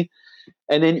thing.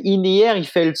 And then in the air, it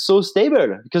felt so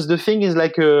stable, because the thing is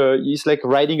it's like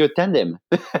riding a tandem.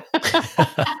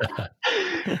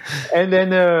 And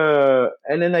then I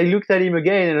looked at him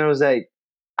again, and I was like,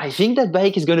 I think that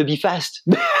bike is going to be fast.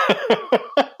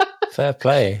 Fair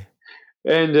play.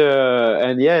 And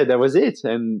yeah, that was it.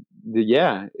 And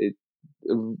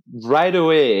right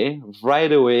away,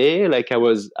 like I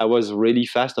was really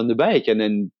fast on the bike, and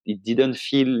then it didn't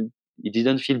feel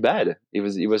bad. It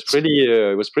was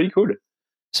pretty cool.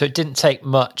 So it didn't take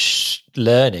much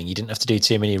learning. You didn't have to do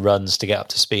too many runs to get up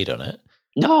to speed on it.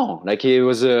 No, like it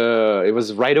was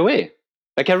right away.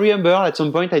 Like I remember at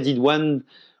some point I did one.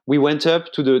 We went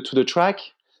up to the track.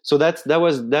 So that's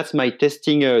my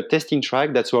testing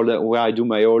track. That's where I do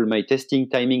my testing,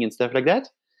 timing, and stuff like that.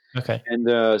 Okay.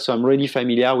 And so I'm really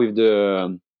familiar with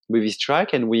this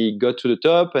track. And we got to the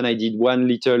top, and I did one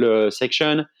little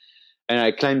section, and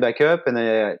I climbed back up, and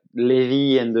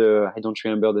Levi and I don't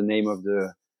remember the name of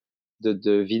the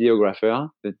videographer,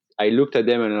 but I looked at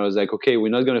them and I was like, okay,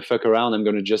 we're not gonna fuck around. I'm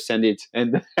gonna just send it.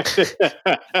 And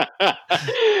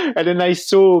and then I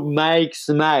saw Mike's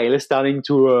smile starting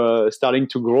to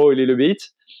grow a little bit.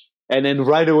 And then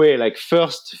right away, like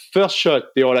first shot,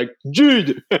 they were like,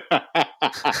 dude,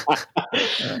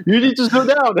 you need to slow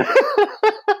down.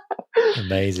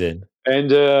 Amazing. And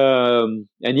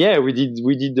yeah, we did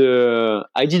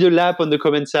I did a lap on the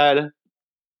Commensal.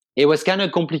 It was kind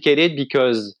of complicated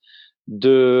because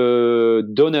the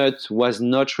donut was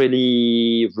not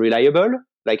really reliable.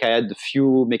 Like I had a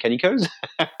few mechanicals.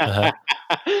 Uh-huh.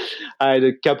 I had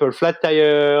a couple flat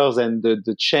tires, and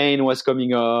the chain was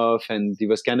coming off, and it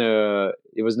was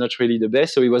not really the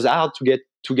best. So it was hard to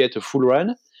get a full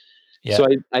run. Yeah. So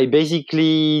I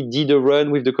basically did a run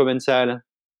with the Commensal.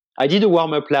 I did a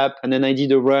warm-up lap, and then I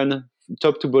did a run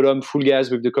top to bottom, full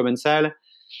gas with the Commensal.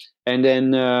 And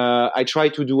then I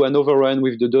tried to do another run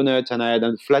with the donut, and I had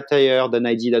a flat tire. Then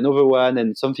I did another one,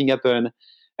 and something happened.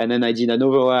 And then I did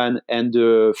another one, and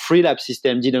the free lap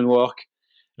system didn't work.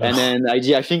 And then I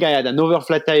think I had another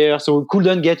flat tire, so we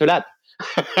couldn't get a lap.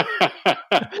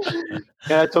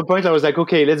 At some point, I was like,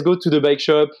 okay, let's go to the bike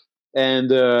shop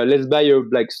and let's buy a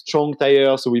strong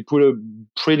tire. So we put a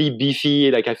pretty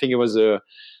beefy, I think it was a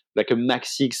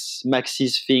Maxxis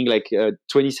thing,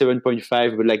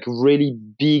 27.5, but really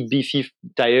big beefy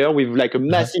tire with a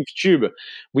massive tube.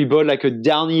 We bought a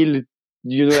downhill,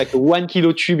 a 1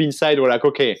 kilo tube inside. We're like,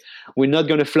 okay, we're not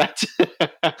gonna flat.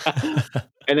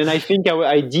 And then I think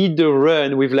I did the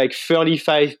run with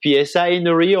 35 psi in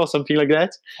the rear or something like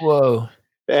that. Whoa.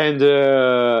 And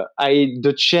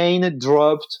the chain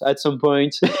dropped at some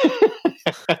point.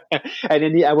 And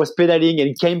then I was pedaling, and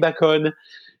it came back on,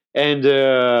 and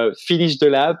finished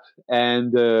the lap.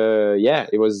 And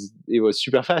it was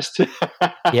super fast.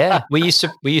 Yeah. Were you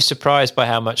surprised by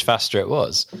how much faster it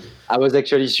was? I was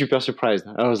actually super surprised.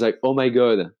 I was like, oh my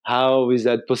God, how is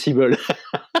that possible?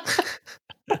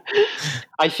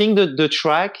 I think the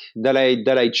track that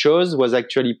I chose was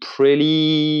actually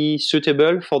pretty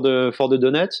suitable for the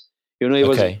donut. It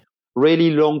was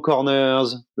really long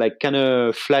corners, kind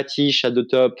of flattish at the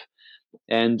top,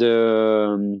 and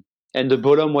the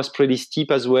bottom was pretty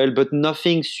steep as well, but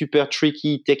nothing super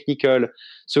tricky, technical.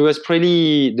 So it was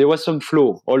there was some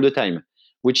flow all the time,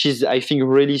 which is, I think,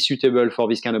 really suitable for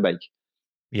this kind of bike.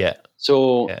 Yeah.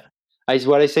 So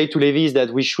what I say to Levi is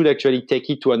that we should actually take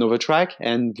it to another track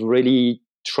and really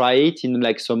try it in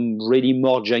some really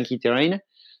more junky terrain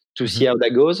to see how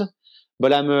that goes.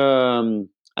 But I'm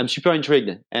super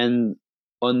intrigued, and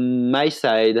on my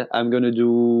side, I'm gonna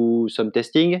do some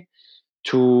testing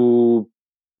to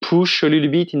push a little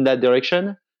bit in that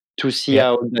direction to see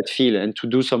how that feel, and to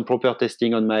do some proper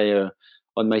testing on my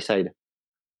side.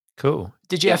 Cool.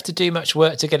 Did you have to do much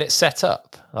work to get it set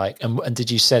up? And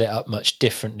did you set it up much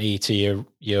differently to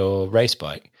your race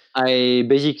bike? I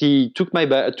basically took the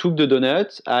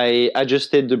donut, I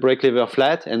adjusted the brake lever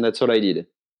flat, and that's all I did.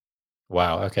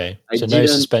 Wow. Okay. So no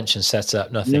suspension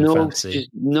setup, nothing fancy.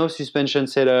 No suspension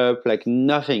setup,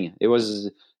 nothing. It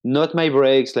was not my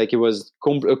brakes. It was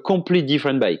a completely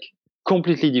different bike.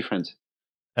 Completely different.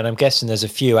 And I'm guessing there's a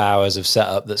few hours of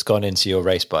setup that's gone into your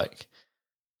race bike.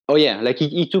 Oh yeah,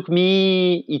 it took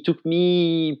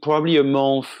me probably a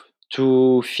month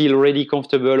to feel really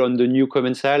comfortable on the new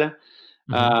Commensal.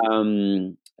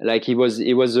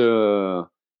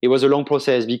 It was a long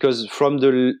process, because from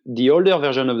the older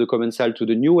version of the Commensal to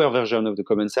the newer version of the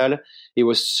Commensal, it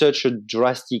was such a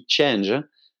drastic change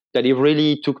that it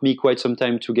really took me quite some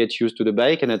time to get used to the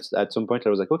bike. And at some point, I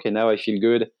was like, okay, now I feel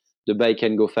good. The bike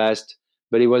can go fast.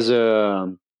 But it was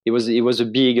a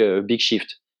big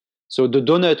shift. So the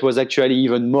donut was actually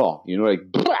even more,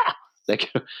 but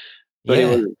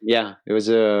it was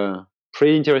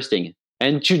pretty interesting.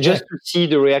 And to see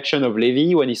the reaction of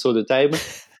Levi when he saw the time, I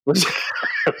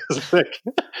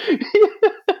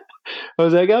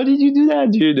was like, how did you do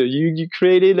that, dude? You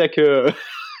created a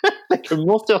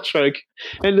monster truck,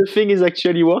 and the thing is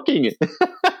actually working.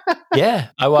 Yeah,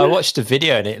 I watched the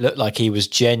video, and it looked like he was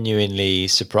genuinely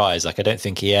surprised. I don't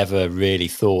think he ever really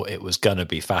thought it was going to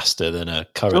be faster than a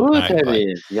current mag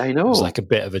bike. Yeah, I know. It was a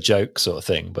bit of a joke sort of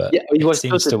thing, but it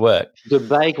seems to work. The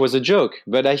bike was a joke,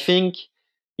 but I think,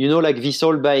 this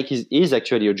whole bike is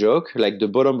actually a joke. The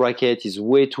bottom bracket is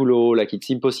way too low. It's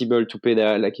impossible to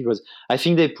pedal. I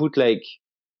think they put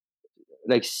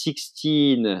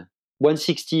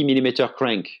 160 millimeter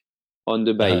crank on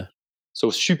the bike. So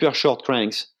super short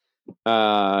cranks.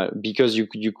 because you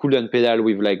couldn't pedal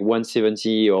with like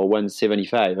 170 or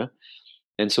 175,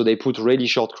 and so they put really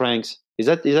short cranks. Is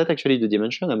that actually the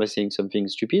dimension? Am I saying something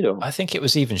stupid? Or I think it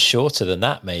was even shorter than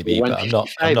that, maybe, but I'm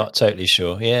 155? not totally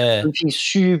sure. Yeah. Something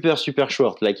super super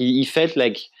short. Like he felt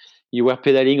like you were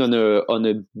pedaling on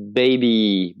a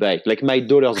baby bike, like my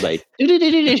daughter's bike.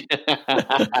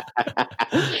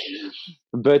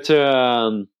 but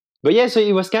um, but yeah, so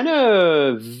it was kind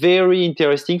of very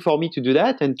interesting for me to do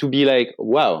that and to be like,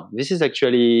 wow, this is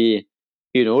actually,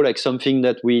 like something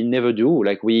that we never do.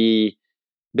 Like we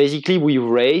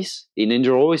race in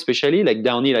enduro, especially like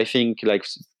downhill. I think like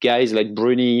guys like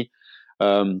Bruni,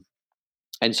 um,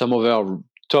 and some other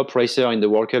top racer in the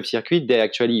World Cup circuit, they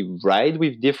actually ride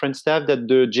with different stuff that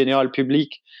the general public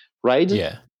rides.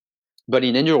 Yeah. But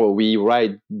in enduro, we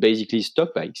ride basically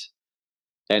stock bikes,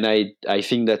 and I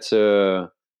think that's a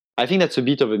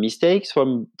bit of a mistake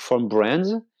from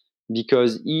brands,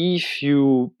 because if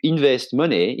you invest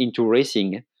money into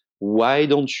racing, why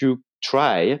don't you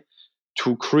try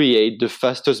to create the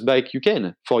fastest bike you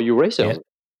can for your racers? Yeah.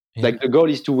 Yeah. Like the goal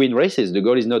is to win races. The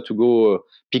goal is not to go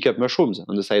pick up mushrooms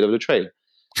on the side of the trail.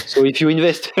 So if you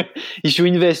invest, if you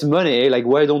invest money, like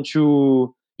why don't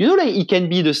you? Like it can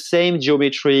be the same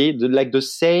geometry, like the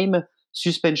same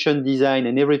suspension design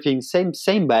and everything, same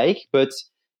bike, but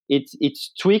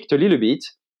it's tweaked a little bit,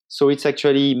 so it's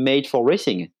actually made for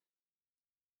racing.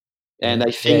 And Yeah.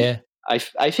 I think Yeah.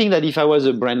 I think that if I was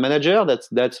a brand manager,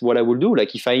 that's what I would do.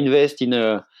 Like if I invest in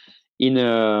a in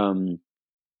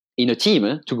a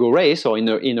team to go race, or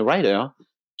in a rider,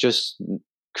 just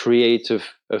create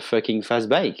a fucking fast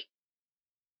bike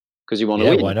because you want to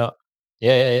Yeah, why win, not?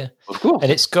 Yeah. of course.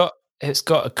 And it's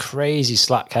got a crazy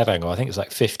slack head angle. I think it's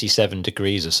like 57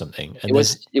 degrees or something. And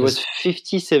It was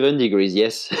 57 degrees.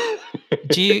 Yes.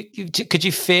 could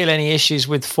you feel any issues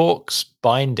with forks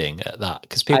binding at that?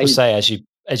 Because people I say as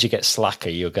you get slacker,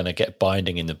 you're going to get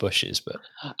binding in the bushes. But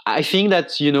I think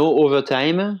that over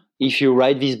time, if you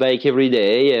ride this bike every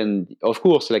day, and of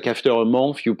course, like after a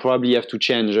month, you probably have to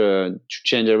change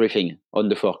everything on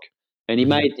the fork, and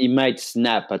it might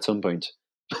snap at some point.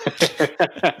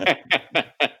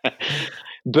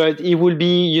 But it will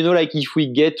be, like if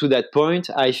we get to that point,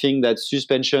 I think that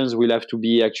suspensions will have to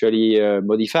be actually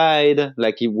modified.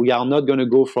 Like we are not going to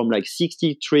go from like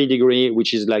 63-degree,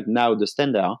 which is like now the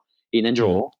standard in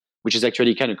enduro, which is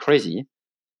actually kind of crazy.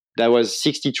 That was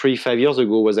 63 5 years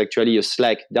ago, was actually a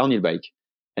slack downhill bike,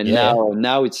 and yeah,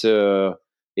 now it's a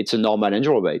normal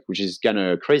enduro bike, which is kind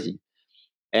of crazy.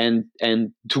 And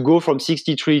to go from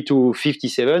 63 to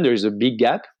 57, there is a big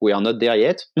gap. We are not there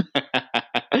yet.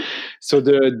 So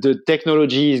the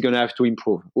technology is going to have to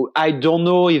improve. I don't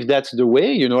know if that's the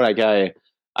way, like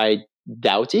I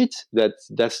doubt it,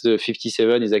 that's the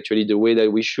 57 is actually the way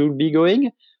that we should be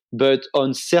going. But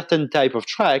on certain type of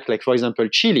track, like for example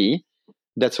Chile,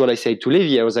 that's what I said to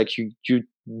Levi. I was like, you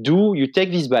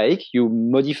take this bike, you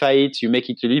modify it, you make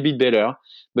it a little bit better,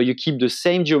 but you keep the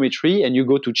same geometry, and you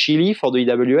go to Chile for the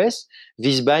EWS.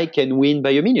 This bike can win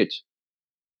by a minute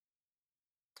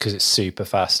because it's super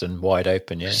fast and wide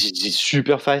open. Yeah, it's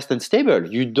super fast and stable.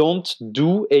 You don't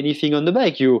do anything on the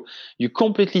bike. You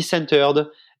completely centered,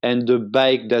 and the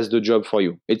bike does the job for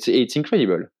you. It's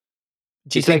incredible.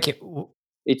 do you It's think like it?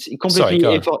 it's Sorry,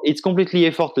 go on. it's completely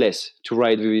effortless to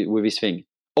ride with this thing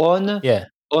on Yeah,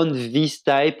 this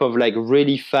type of like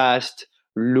really fast,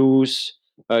 loose,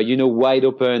 wide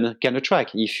open kind of track.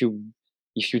 If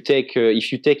you take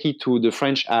it to the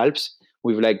French Alps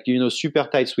with like super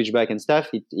tight switchback and stuff,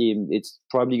 it's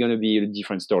probably going to be a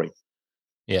different story.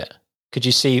 yeah. Could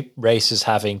you see racers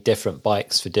having different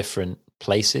bikes for different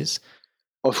places?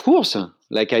 Of course,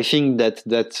 like I think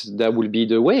that will be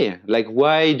the way. Like,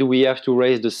 why do we have to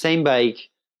race the same bike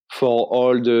for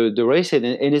all the races,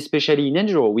 and especially in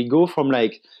enduro, we go from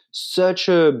like such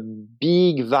a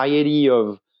big variety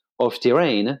of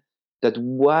terrain, that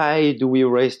why do we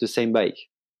race the same bike?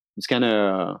 It's kind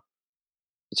of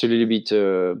it's a little bit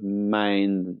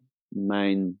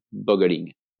mind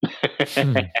boggling.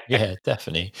 Yeah,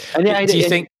 definitely. And Do you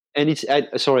think? and it's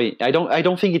sorry, I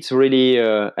don't think it's really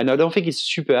and I don't think it's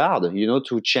super hard,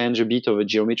 to change a bit of a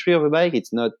geometry of a bike.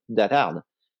 It's not that hard.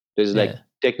 There's like Yeah,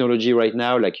 technology right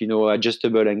now, like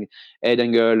adjustable head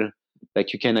angle,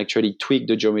 like you can actually tweak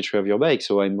the geometry of your bike.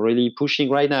 So I'm really pushing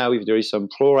right now, if there is some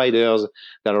pro riders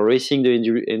that are racing the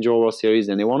Enduro World Series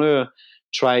and they want to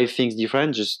try things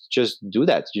different, just do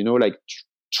that. Like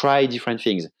try different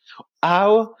things.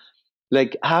 How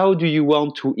how do you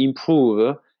want to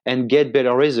improve and get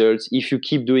better results if you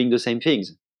keep doing the same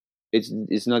things?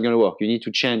 It's not going to work. You need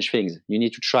to change things. You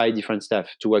need to try different stuff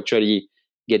to actually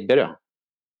get better.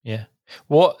 yeah.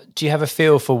 What do you have a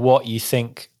feel for what you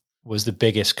think was the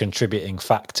biggest contributing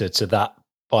factor to that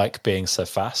bike being so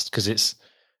fast? Because it's,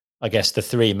 I guess, the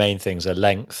three main things are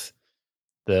length,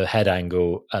 the head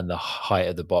angle, and the height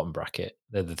of the bottom bracket.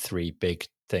 They're the three big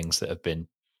things that have been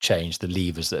changed, the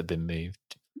levers that have been moved.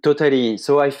 Totally.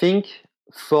 So I think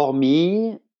for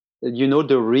me,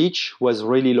 the reach was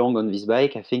really long on this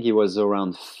bike. I think it was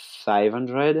around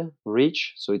 500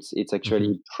 reach. So it's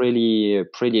actually pretty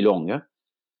long. Yeah?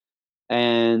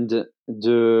 And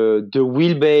the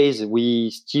wheelbase, we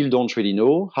still don't really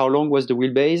know how long was the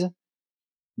wheelbase,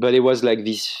 but it was like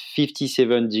this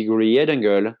 57-degree head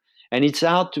angle, and it's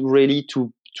hard really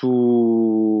to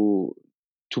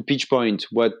pitch point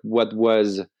what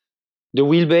was the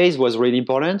wheelbase was really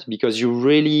important because I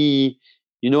really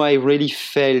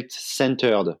felt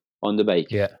centered on the bike,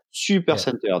 super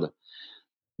centered.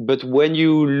 But when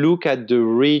you look at the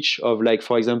reach of, like,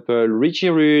 for example, Richie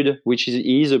Rude, which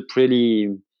is a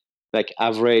pretty like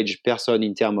average person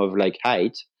in terms of like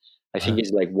height, I think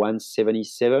he's like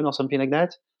 177 or something like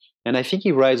that, and I think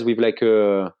he rides with like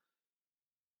a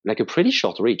pretty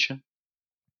short reach,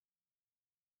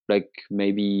 like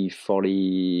maybe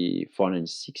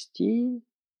 460.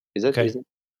 Is that?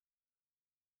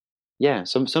 Yeah,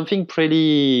 something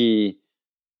pretty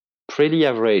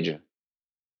average.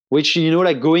 Which,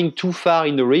 like going too far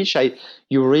in the reach,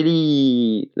 you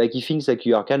really like, he thinks like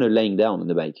you are kind of laying down on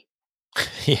the bike.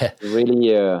 Yeah.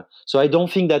 Really. So I don't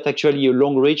think that actually a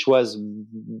long reach was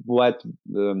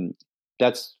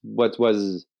that's what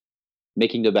was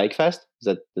making the bike fast.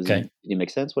 Does it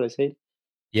make sense what I said?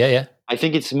 Yeah. I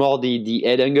think it's more the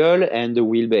head angle and the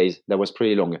wheelbase that was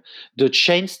pretty long. The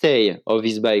chainstay of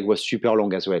this bike was super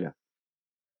long as well,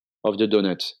 of the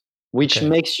donut, which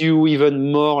makes you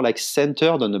even more like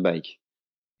centered on the bike.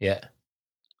 Yeah.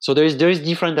 So there is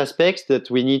different aspects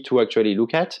that we need to actually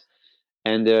look at,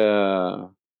 and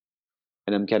I'm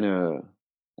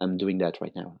doing that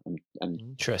right now. I'm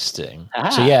Interesting.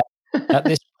 So yeah, at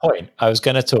this point, I was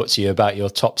going to talk to you about your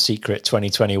top secret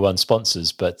 2021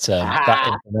 sponsors, but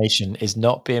that information is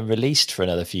not being released for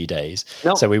another few days.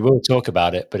 No. So we will talk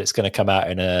about it, but it's going to come out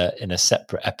in a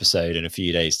separate episode in a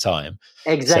few days' time.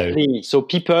 Exactly. So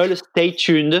people, stay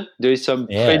tuned. There is some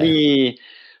pretty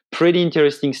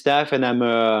interesting stuff, and I'm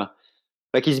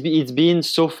like, it's been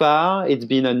so far. It's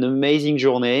been an amazing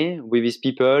journey with these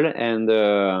people, and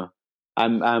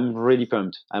I'm really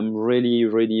pumped. I'm really,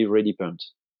 really, really pumped.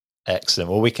 Excellent.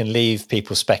 Well, we can leave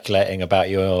people speculating about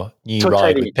your new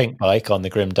ride with Pink Bike on the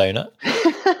Grim Donut.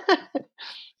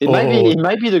 It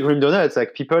might be the Grim Donut.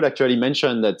 Like, people actually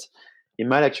mentioned that it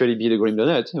might actually be the Grim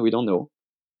Donut. We don't know.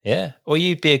 Yeah. Or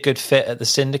you'd be a good fit at the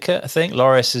Syndicate, I think.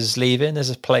 Loris is leaving. There's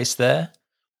a place there.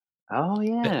 Oh,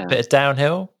 yeah. Bit of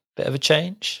downhill, bit of a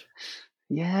change.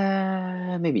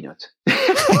 Yeah, maybe not.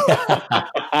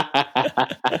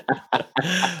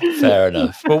 Fair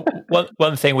enough. Well,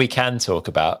 one thing we can talk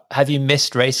about, have you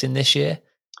missed racing this year?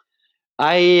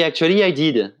 I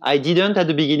did. I didn't at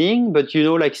the beginning, but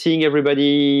like seeing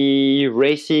everybody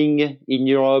racing in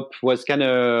Europe was kind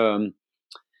of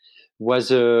I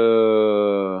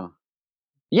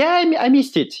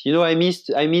missed it. I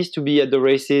missed to be at the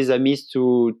races. I missed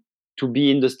to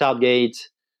be in the start gate.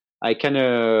 I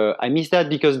miss that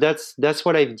because that's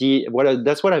what I've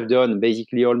that's what I've done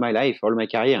basically all my life, all my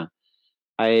career.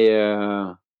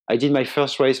 I did my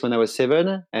first race when I was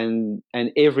 7, and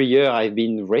every year I've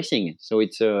been racing. So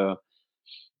it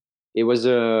was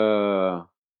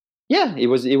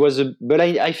but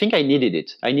I think I needed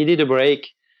it. I needed a break.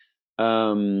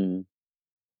 And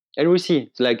we'll see.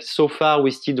 Like, so far,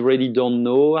 we still really don't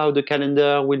know how the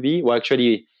calendar will be. Well,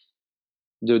 actually,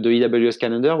 the EWS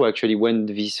calendar, well, actually, when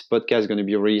this podcast is going to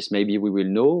be released, maybe we will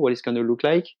know what it's going to look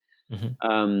like.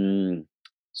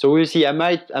 So we'll see. I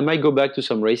might go back to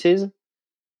some races in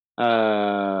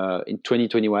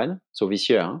 2021, so this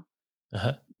year.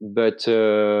 But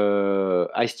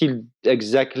I still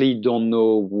exactly don't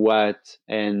know what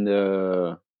and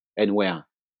where.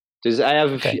 Because I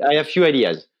have a few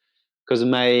ideas. Because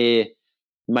my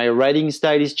riding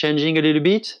style is changing a little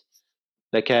bit.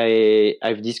 Like,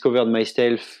 I've discovered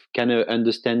myself kind of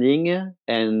understanding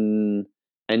and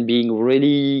being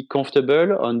really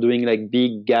comfortable on doing like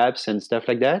big gaps and stuff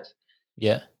like that.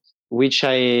 Yeah. Which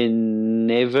I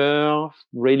never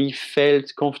really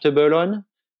felt comfortable on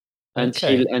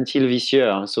until this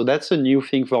year. So that's a new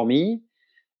thing for me,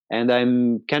 and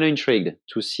I'm kind of intrigued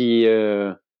to see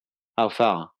how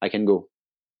far I can go.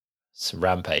 It's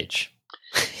Rampage.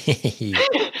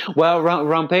 Well,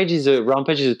 Rampage is a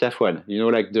tough one.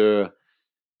 Like the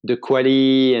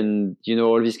quali and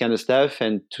all this kind of stuff,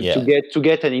 and to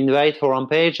get an invite for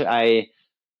Rampage,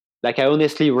 like I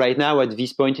honestly right now at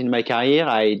this point in my career,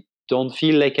 I don't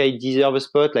feel like I deserve a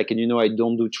spot. Like, you know, I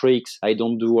don't do tricks. I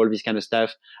don't do all this kind of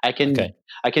stuff. I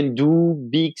can do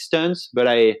big stunts, but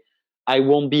I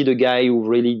won't be the guy who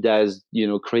really does, you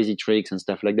know, crazy tricks and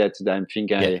stuff like that. I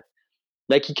think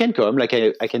like he can come. Like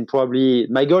I can probably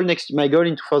my goal in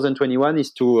 2021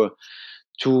 is to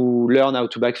learn how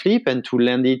to backflip and to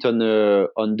land it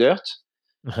on dirt.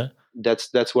 Uh-huh.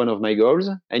 That's one of my goals.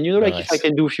 And you know, like if I Nice.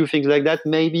 can do a few things like that,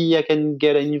 maybe I can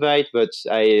get an invite. But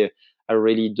I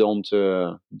really don't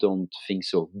think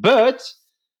so. But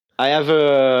I have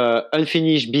a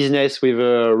unfinished business with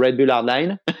Red Bull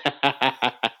Hardline.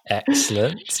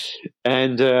 Excellent.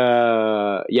 And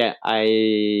I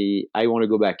want to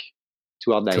go back to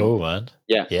Hardline. Cool, man.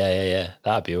 Yeah.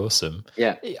 That'd be awesome.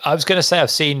 Yeah. I was going to say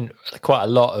I've seen quite a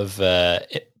lot of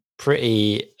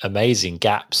pretty amazing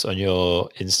gaps on your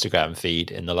Instagram feed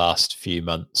in the last few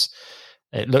months.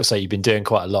 It looks like you've been doing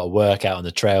quite a lot of work out on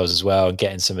the trails as well and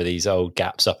getting some of these old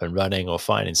gaps up and running or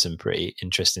finding some pretty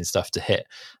interesting stuff to hit.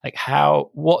 Like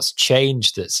what's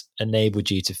changed that's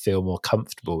enabled you to feel more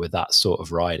comfortable with that sort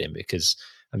of riding? Because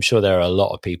I'm sure there are a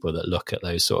lot of people that look at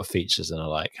those sort of features and are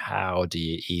like, how do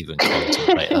you even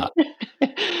contemplate that?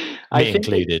 Me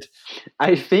included.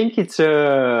 I think it's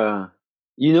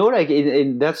you know, like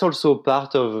that's also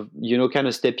part of, you know, kind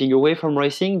of stepping away from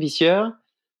racing this year.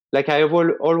 Like I have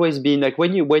always been like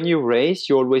when you race,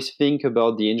 you always think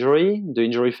about the injury. The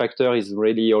injury factor is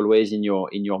really always in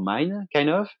your mind, kind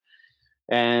of,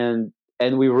 and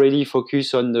we really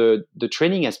focus on the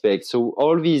training aspect. So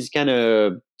all these kind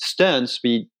of stunts,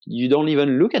 you don't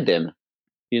even look at them.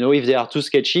 You know, if they are too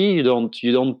sketchy, you don't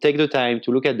take the time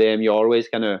to look at them. You're always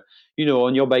kind of, you know,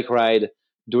 on your bike ride,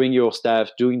 doing your stuff,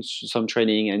 doing some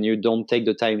training, and you don't take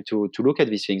the time to look at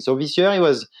these things. So this year it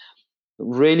was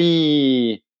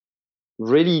really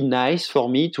nice for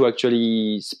me to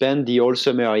actually spend the whole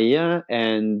summer here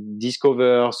and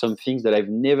discover some things that I've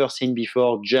never seen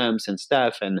before, jumps and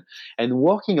stuff, and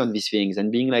working on these things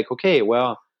and being like, okay,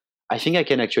 well, I think I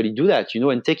can actually do that, you know,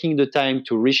 and taking the time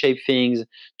to reshape things,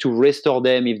 to restore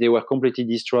them if they were completely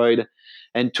destroyed,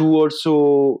 and to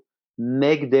also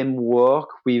make them work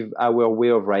with our way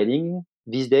of riding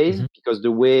these days, because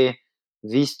the way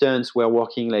these stunts were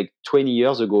working like 20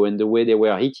 years ago and the way they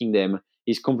were hitting them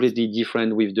is completely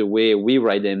different with the way we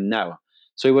ride them now.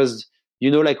 So it was, you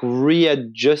know, like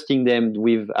readjusting them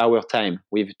with our time,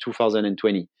 with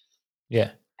 2020.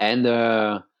 Yeah. And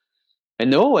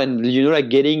no, and you know, like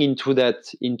getting into that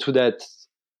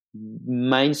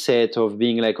mindset of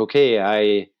being like,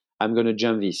 okay, I'm gonna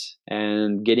jump this,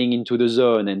 and getting into the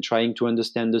zone and trying to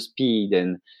understand the speed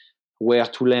and where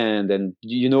to land, and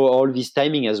you know, all this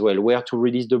timing as well, where to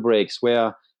release the brakes,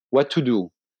 what to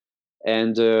do.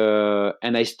 And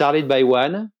I started by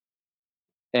one,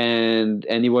 and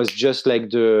it was just like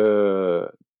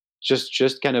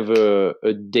just kind of a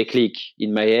declic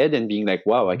in my head, and being like,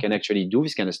 wow, I can actually do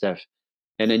this kind of stuff.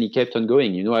 And then he kept on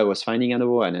going. You know, I was finding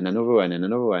another one and another one and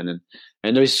another one,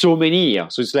 and there's so many here.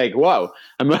 So it's like, wow,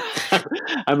 I'm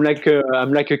I'm like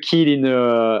a kid in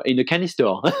a candy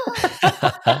store.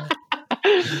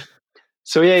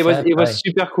 So yeah, it was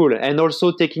super cool, and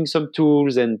also taking some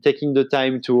tools and taking the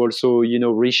time to also, you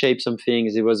know, reshape some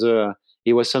things. It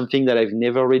was something that I've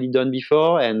never really done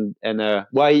before, and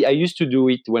well, I used to do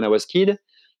it when I was a kid,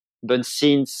 but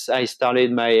since I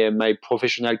started my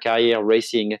professional career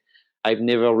racing, I've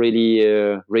never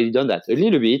really done that. A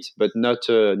little bit, but not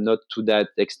to that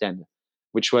extent,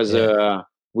 which was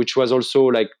also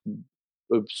like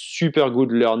a super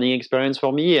good learning experience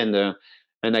for me, and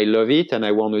I love it, and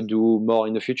I want to do more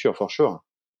in the future for sure.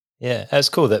 Yeah, it's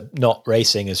cool that not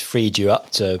racing has freed you up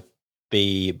to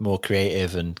be more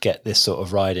creative and get this sort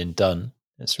of riding done.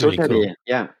 It's really totally cool.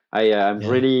 Yeah, I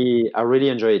really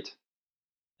enjoy it.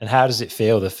 And how does it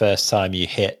feel the first time you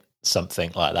hit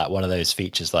something like that, one of those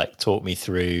features? Like, talk me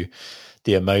through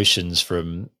the emotions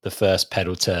from the first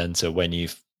pedal turn to when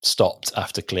you've stopped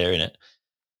after clearing it.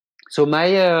 So my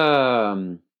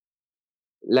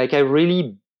like I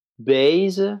really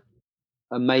base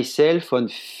myself on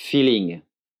feeling.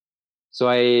 So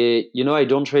I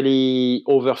don't really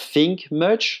overthink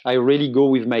much. I really go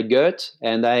with my gut,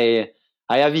 and I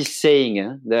have this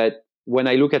saying that when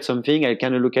I look at something, I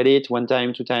kind of look at it one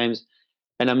time, two times,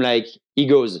 and I'm like, he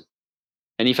goes.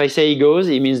 And if I say he goes,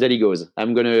 it means that he goes.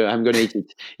 I'm gonna eat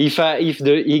it. If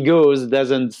the he goes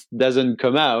doesn't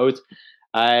come out,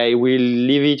 I will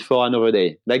leave it for another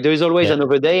day. Like there is always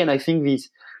another day, and I think this,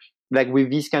 like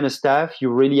with this kind of stuff, you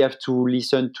really have to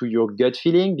listen to your gut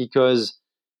feeling, because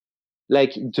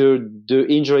like the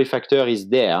injury factor is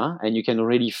there, and you can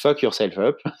really fuck yourself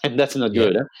up, and that's not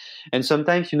good. And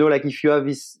sometimes, you know, like if you have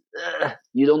this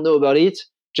you don't know about it,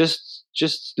 just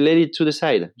let it to the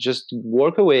side. Just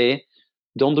walk away.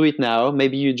 Don't do it now.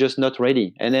 Maybe you're just not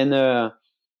ready. And then,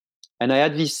 and I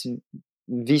had this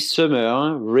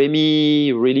summer,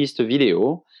 Remy released a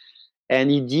video, and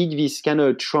he did this kind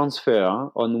of transfer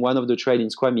on one of the trails in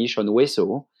Squamish on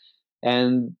Weso.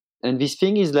 And this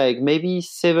thing is like maybe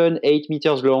 7-8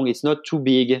 meters long. It's not too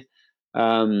big,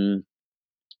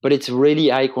 but it's really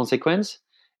high consequence.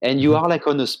 And you are like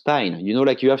on a spine,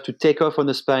 like you have to take off on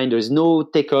a spine. There is no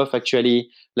takeoff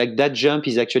actually. Like that jump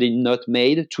is actually not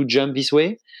made to jump this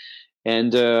way.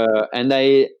 And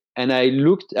I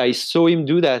saw him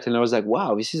do that, and I was like,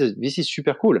 wow, this is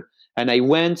super cool. And I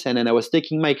went, and then I was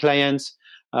taking my clients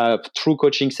through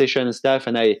coaching session and stuff.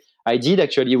 And I did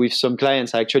actually with some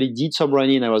clients, I actually did some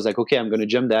running. I was like, okay, I'm going to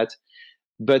jump that.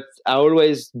 But I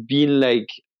always been like,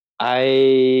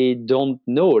 I don't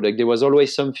know. Like there was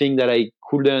always something that I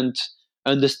couldn't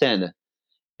understand.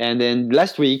 And then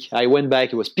last week I went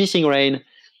back. It was pissing rain,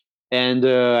 and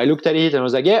I looked at it and I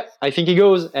was like, yeah, I think he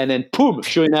goes. And then boom,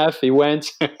 sure enough, he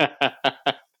went. And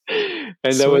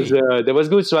that was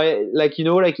good. So I like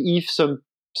if some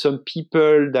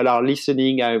people that are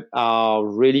listening are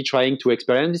really trying to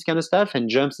experience this kind of stuff and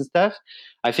jumps and stuff,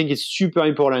 I think it's super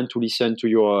important to listen to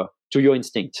your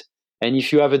instinct. And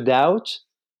if you have a doubt,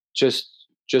 just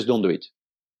don't do it.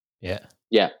 Yeah.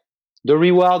 The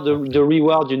reward, the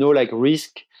reward, like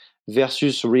risk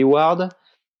versus reward.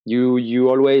 You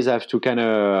always have to kind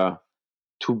of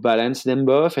to balance them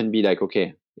both and be like,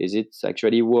 okay, is it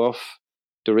actually worth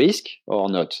the risk or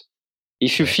not?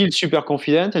 If you feel super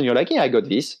confident and you're like, yeah, I got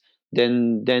this,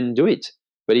 then do it.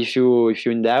 But if you're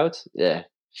in doubt,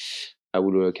 I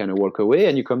will kind of walk away,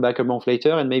 and you come back a month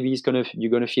later, and maybe you're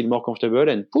gonna feel more comfortable,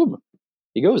 and boom,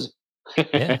 it goes.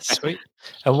 Yeah, sweet.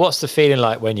 And what's the feeling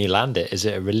like when you land it? Is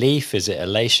it a relief? Is it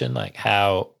elation? Like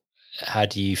how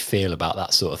do you feel about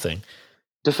that sort of thing?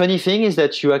 The funny thing is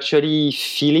that you actually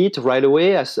feel it right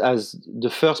away as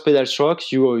the first pedal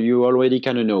strokes. You already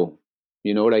kind of know.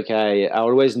 Like I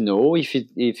always know if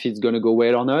it's gonna go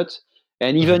well or not.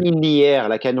 And even in the air,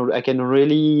 like I can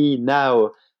really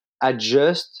now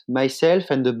adjust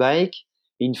myself and the bike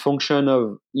in function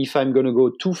of if I'm gonna go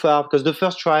too far. Because the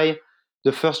first try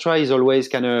is always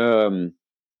kind of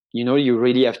you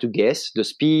really have to guess the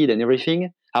speed and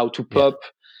everything, how to pop.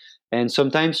 And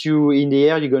sometimes in the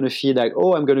air, you're going to feel like,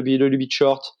 oh, I'm going to be a little bit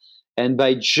short. And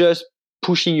by just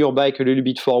pushing your bike a little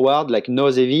bit forward, like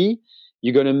nose heavy,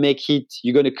 you're going to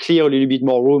clear a little bit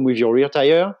more room with your rear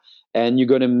tire, and you're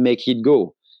going to make it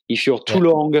go. If you're too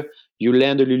long, you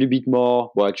land a little bit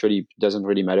more. Well, actually, it doesn't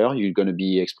really matter. You're going to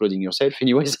be exploding yourself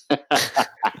anyways.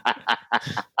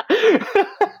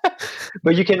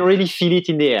 But you can really feel it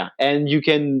in the air, and you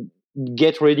can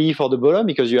get ready for the bottom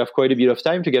because you have quite a bit of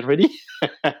time to get ready.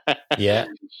 Yeah.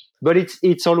 But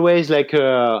it's always like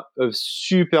a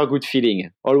super good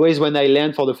feeling. Always when I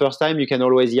land for the first time, you can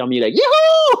always hear me like,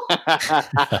 yahoo!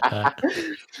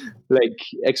 Like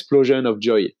explosion of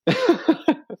joy.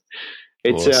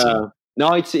 It's awesome.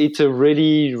 It's a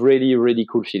really, really, really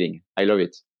cool feeling. I love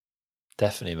it.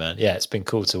 Definitely, man. Yeah, it's been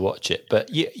cool to watch it.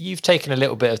 But you've taken a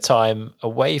little bit of time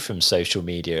away from social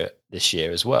media this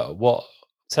year as well.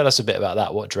 Tell us a bit about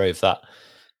that. What drove that?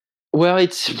 Well,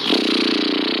 it's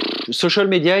social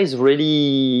media is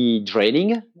really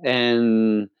draining,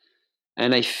 and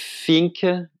I think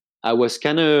I was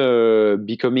kind of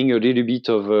becoming a little bit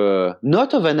of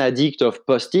not of an addict of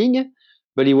posting,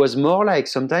 but it was more like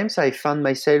sometimes I found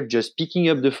myself just picking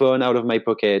up the phone out of my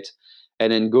pocket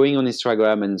and then going on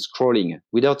Instagram and scrolling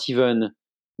without even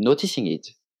noticing it.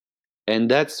 And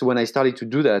that's when I started to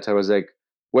do that. I was like,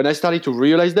 when I started to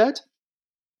realize that,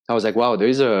 I was like, wow,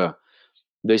 there's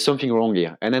something wrong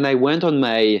here. And then I went on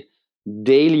my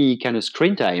daily kind of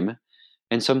screen time,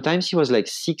 and sometimes it was like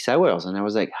 6 hours. And I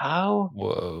was like, how,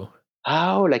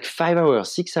 like 5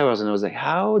 hours, 6 hours. And I was like,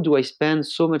 how do I spend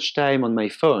so much time on my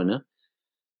phone?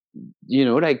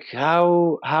 Like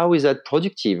how is that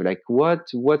productive? Like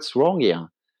what's wrong here?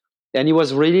 And it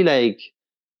was really like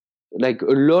a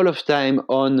lot of time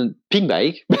on ping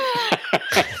bike.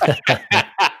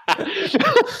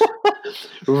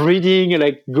 Reading,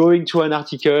 like going to an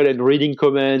article and reading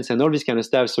comments and all this kind of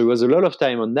stuff. So it was a lot of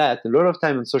time on that, a lot of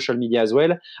time on social media as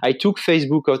well. I took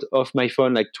Facebook out of my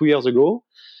phone like 2 years ago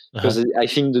because I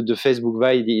think that the Facebook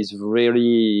vibe is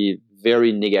really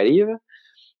very negative.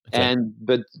 Okay.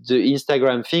 But the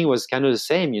Instagram thing was kind of the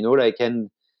same, like, and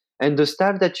the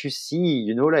stuff that you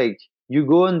see, like you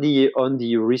go on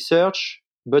the research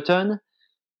button,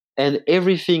 and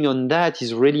everything on that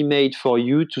is really made for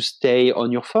you to stay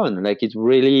on your phone. Like it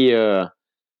really,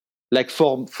 like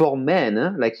for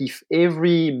men, like if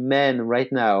every man right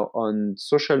now on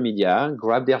social media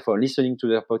grab their phone, listening to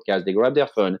their podcast, they grab their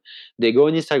phone, they go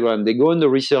on Instagram, they go on the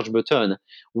research button,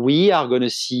 we are going to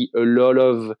see a lot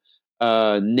of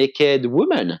naked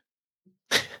women.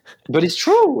 But it's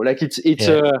true. Like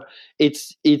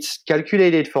it's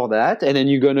calculated for that, and then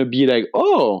you're going to be like,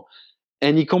 oh,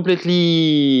 and he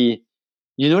completely,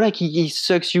 like he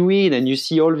sucks you in, and you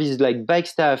see all these like bike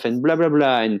stuff and blah blah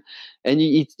blah, and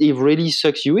it really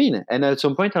sucks you in. And at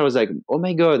some point, I was like, oh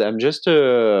my god, I'm just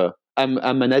I'm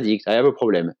an addict. I have a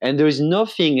problem, and there is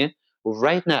nothing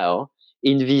right now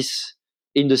in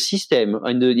the system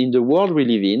in the world we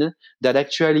live in that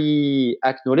actually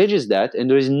acknowledges that, and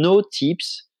there is no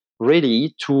tips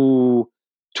really to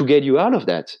get you out of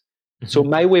that. Mm-hmm. So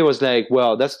my way was like,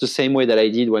 well, that's the same way that I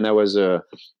did when I was a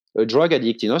drug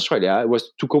addict in Australia,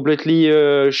 was to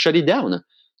completely shut it down.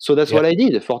 So that's what I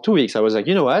did for 2 weeks. I was like,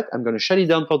 you know what? I'm going to shut it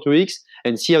down for 2 weeks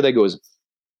and see how that goes.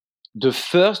 The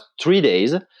first 3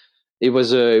 days, it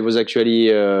was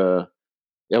actually, I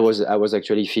was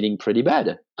actually feeling pretty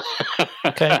bad.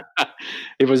 Okay.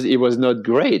 It was not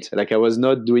great. Like I was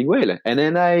not doing well. And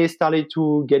then I started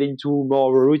to get into more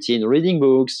of a routine, reading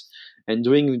books and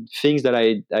doing things that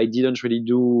I didn't really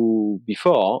do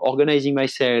before, organizing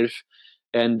myself.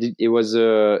 And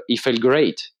it felt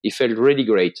great. It felt really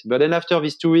great. But then after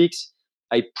these 2 weeks,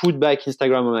 I put back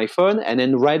Instagram on my phone, and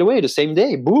then right away, the same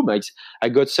day, boom, I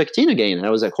got sucked in again. And I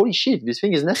was like, holy shit, this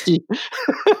thing is nasty.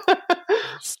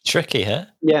 It's tricky, huh?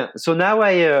 Yeah. So now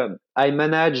I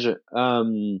manage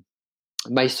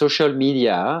my social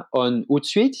media on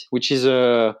Hootsuite, which is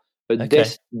a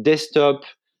desktop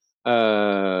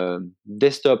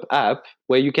app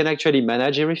where you can actually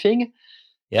manage everything.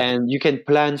 Yeah. And you can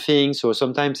plan things. So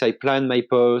sometimes I plan my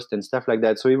post and stuff like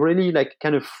that. So it really like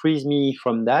kind of frees me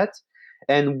from that.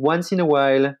 And once in a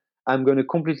while, I'm going to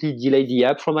completely delete the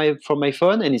app from my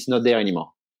phone, and it's not there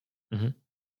anymore. Mm-hmm.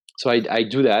 So I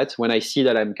do that when I see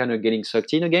that I'm kind of getting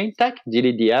sucked in again. Tack,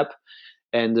 delete the app,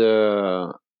 and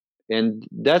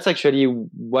that's actually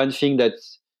one thing that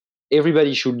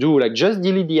everybody should do. Like just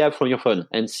delete the app from your phone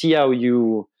and see how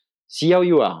you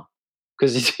are,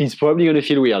 because it's probably going to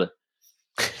feel weird.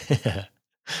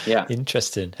 Yeah.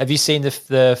 Interesting. Have you seen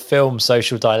the film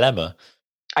Social Dilemma?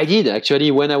 I did,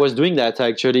 actually. When I was doing that, I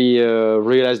actually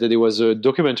realized that there was a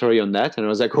documentary on that, and I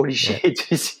was like, holy shit,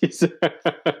 this is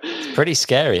it's pretty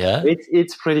scary, huh?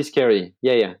 It's pretty scary.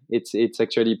 Yeah. It's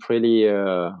actually pretty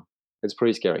it's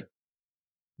pretty scary.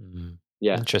 Mm.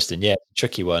 Yeah. Interesting. Yeah,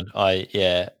 tricky one.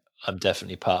 I'm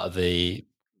definitely part of the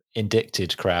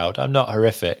addicted crowd. I'm not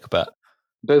horrific, but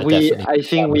I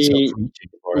think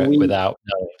without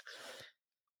knowing.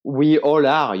 We all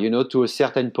are, to a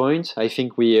certain point. I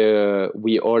think we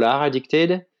all are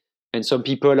addicted, and some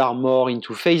people are more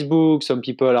into Facebook, some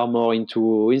people are more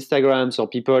into Instagram, some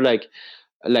people like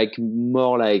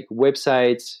more like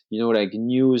websites, like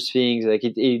news things. Like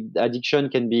addiction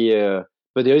can be,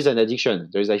 but there is an addiction.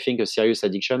 There is, I think, a serious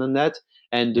addiction on that,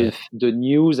 and the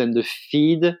news and the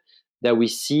feed that we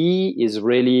see is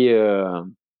really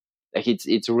like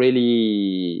it's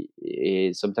really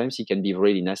sometimes it can be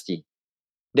really nasty.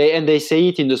 They say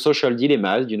it in the social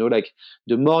dilemmas, like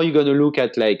the more you're going to look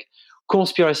at like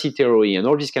conspiracy theory and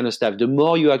all this kind of stuff, the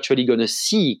more you're actually going to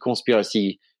see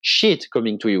conspiracy shit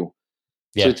coming to you.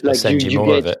 Yeah, so it's like you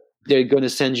more of it. They're going to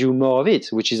send you more of it,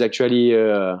 which is actually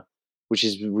which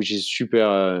is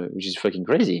super which is fucking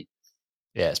crazy.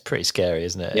 Yeah, it's pretty scary,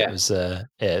 isn't it? Yeah. It was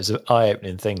an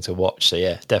eye-opening thing to watch. So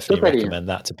yeah, definitely recommend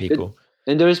that to people.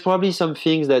 And there is probably some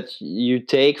things that you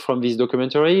take from this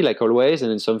documentary, like always, and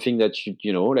then something that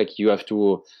like you have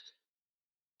to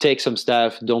take some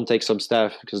stuff, don't take some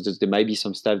stuff, because there might be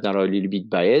some stuff that are a little bit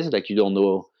biased, like you don't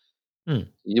know.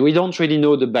 We don't really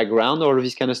know the background, all of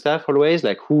this kind of stuff always,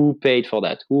 like who paid for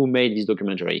that, who made this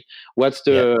documentary, what's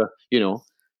the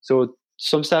So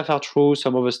some stuff are true,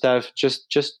 some other stuff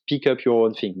just pick up your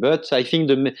own thing. But I think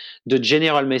the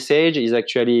general message is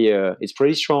actually it's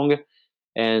pretty strong,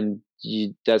 and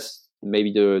that's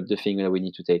maybe the thing that we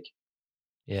need to take.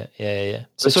 Yeah.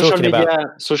 So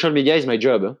social media is my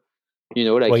job.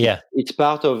 It's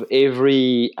part of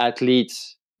every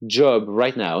athlete's job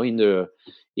right now in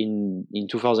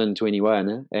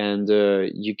 2021, and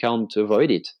you can't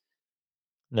avoid it.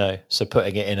 No. So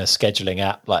putting it in a scheduling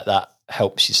app like that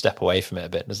helps you step away from it a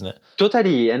bit, doesn't it?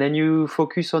 Totally. And then you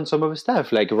focus on some other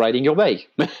stuff, like riding your bike.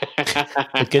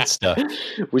 The good stuff.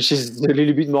 Which is a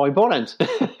little bit more important.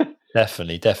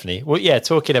 Definitely. Well, yeah,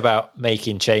 talking about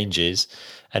making changes,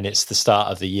 and it's the start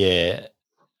of the year.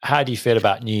 How do you feel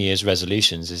about New Year's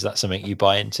resolutions? Is that something you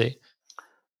buy into?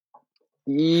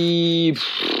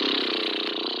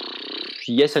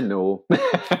 yes and no.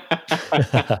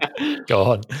 Go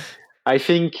on. I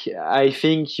think you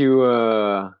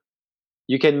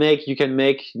can make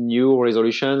new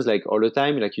resolutions like all the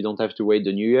time. Like you don't have to wait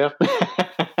the new year.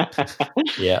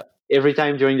 Yeah. Every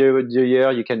time during the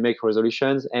year, you can make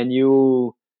resolutions, and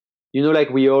like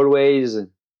we always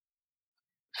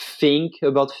think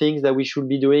about things that we should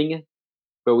be doing,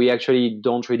 but we actually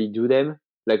don't really do them.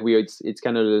 Like it's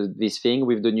kind of this thing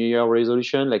with the New Year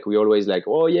resolution. Like we always like,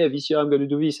 oh yeah, this year I'm going to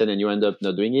do this, and then you end up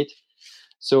not doing it.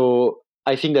 So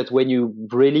I think that when you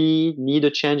really need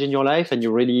a change in your life and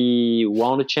you really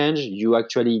want to change, you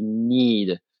actually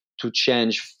need to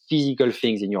change physical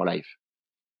things in your life.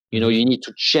 You need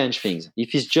to change things.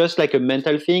 If it's just like a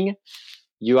mental thing,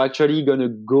 you're actually going to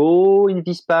go in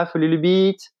this path a little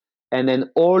bit. And then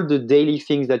all the daily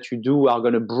things that you do are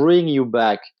going to bring you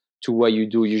back to what you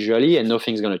do usually, and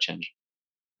nothing's going to change.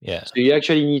 Yeah. So you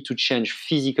actually need to change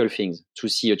physical things to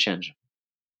see a change.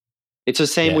 It's the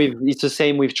same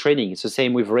with training. It's the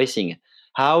same with racing.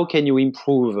 How can you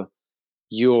improve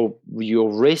your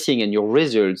racing and your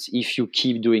results if you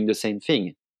keep doing the same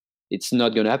thing? It's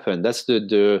not going to happen. That's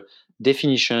the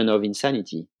definition of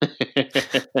insanity.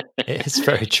 It's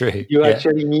very true. You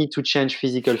actually need to change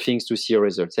physical things to see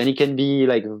results. And it can be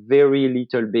like very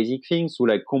little basic things to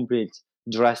like complete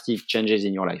drastic changes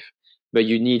in your life. But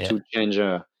you need to change.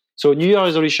 So New Year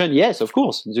resolution, yes, of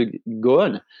course, go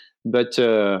on. But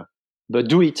do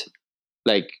it.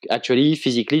 Like actually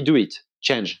physically do it.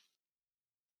 Change.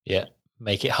 Yeah.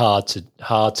 Make it hard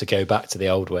to go back to the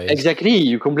old ways. Exactly.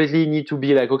 You completely need to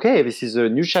be like, okay, this is a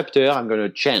new chapter. I'm going to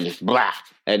change. Blah.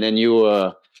 And then you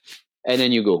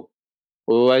go.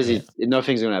 Otherwise,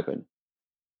 nothing's going to happen.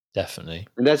 Definitely.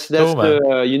 And that's cool,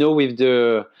 with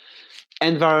the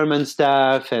environment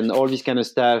stuff and all this kind of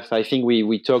stuff. I think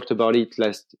we talked about it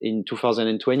in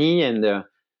 2020, and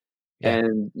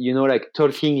like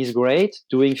talking is great,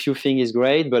 doing few things is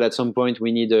great, but at some point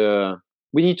we need to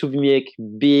make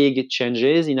big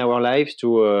changes in our lives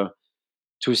to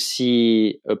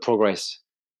see a progress,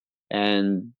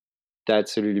 and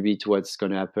that's a little bit what's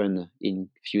going to happen in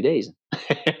a few days.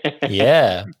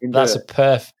 Yeah, that's a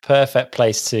perfect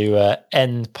place to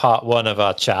end part one of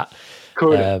our chat.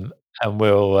 Cool. And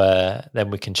we'll then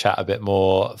we can chat a bit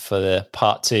more for the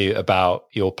part two about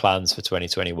your plans for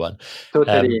 2021.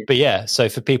 Totally. But yeah, so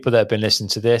for people that have been listening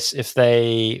to this, if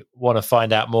they want to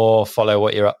find out more, follow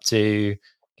what you're up to,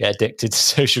 get addicted to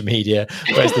social media,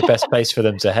 where's the best place for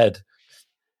them to head?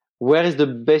 Where is the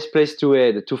best place to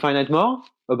head to find out more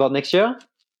about next year?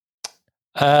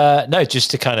 No,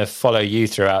 just to kind of follow you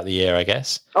throughout the year, I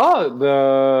guess. Oh,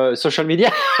 the social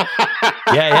media.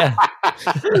 Yeah.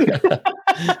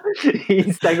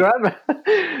 Instagram.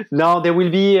 Now there will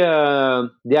be there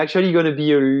actually going to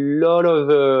be a lot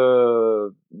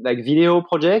of like video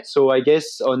projects. So I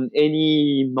guess on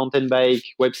any mountain bike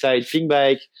website, Pink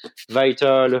Bike,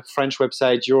 Vital, French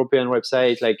website, European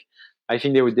website, like I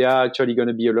think there are actually going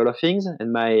to be a lot of things.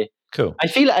 And cool. I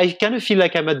kind of feel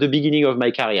like I'm at the beginning of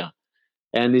my career,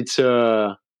 and it's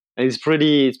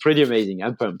pretty amazing.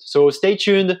 I'm pumped. So stay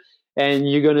tuned.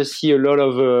 And you're going to see a lot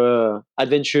of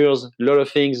adventures, a lot of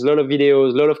things, a lot of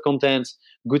videos, a lot of content,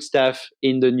 good stuff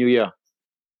in the new year.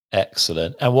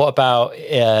 Excellent. And what about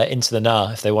Into the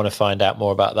NAR, if they want to find out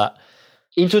more about that?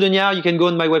 Into the NAR, you can go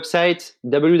on my website,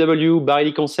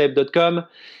 www.barelliconcept.com,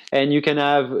 and you can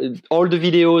have all the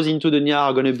videos into the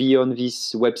NAR are going to be on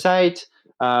this website.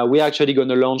 We're actually going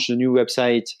to launch the new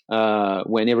website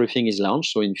when everything is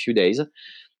launched, so in a few days.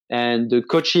 And the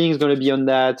coaching is going to be on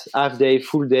that, half day,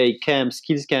 full day, camp,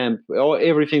 skills camp,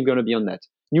 everything's going to be on that.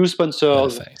 New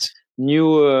sponsors, perfect.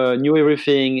 New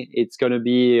everything. It's going to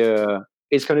be in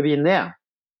there.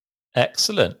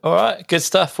 Excellent. All right, good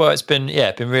stuff. Well, it's been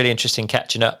really interesting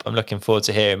catching up. I'm looking forward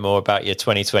to hearing more about your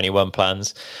 2021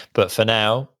 plans. But for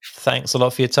now, thanks a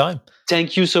lot for your time.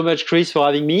 Thank you so much, Chris, for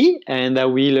having me. And I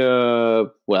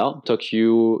will, talk to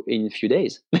you in a few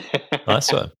days.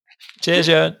 Nice one. Cheers,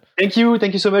 Yoann. Thank you.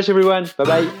 Thank you so much, everyone.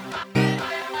 Bye-bye.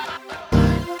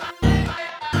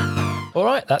 All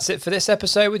right, that's it for this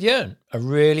episode with Yoann. I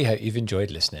really hope you've enjoyed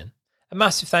listening. A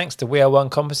massive thanks to We Are One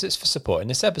Composites for supporting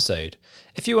this episode.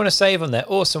 If you want to save on their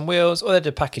awesome wheels or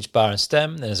their packaged bar and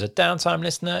stem, then as a Downtime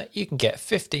listener, you can get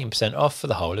 15% off for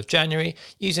the whole of January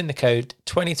using the code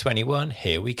 2021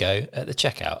 Here We Go at the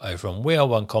checkout over on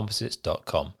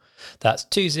weareonecomposites.com. That's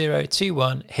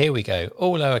 2021 Here We Go,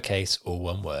 all lowercase, all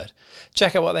one word.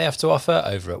 Check out what they have to offer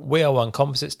over at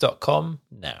weareonecomposites.com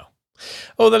now.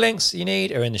 All the links you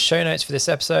need are in the show notes for this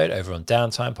episode over on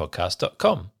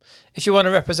downtimepodcast.com. If you want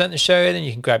to represent the show, then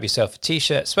you can grab yourself a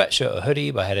t-shirt, sweatshirt or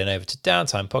hoodie by heading over to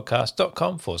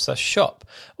downtimepodcast.com/shop.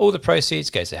 All the proceeds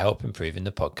go to help improving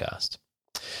the podcast.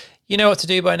 You know what to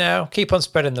do by now. Keep on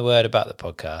spreading the word about the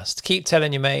podcast. Keep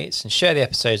telling your mates and share the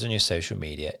episodes on your social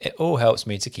media. It all helps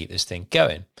me to keep this thing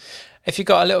going. If you've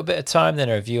got a little bit of time, then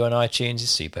a review on iTunes is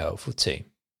super helpful too.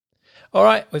 All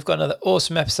right, we've got another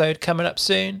awesome episode coming up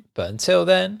soon. But until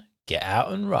then, get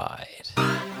out and ride.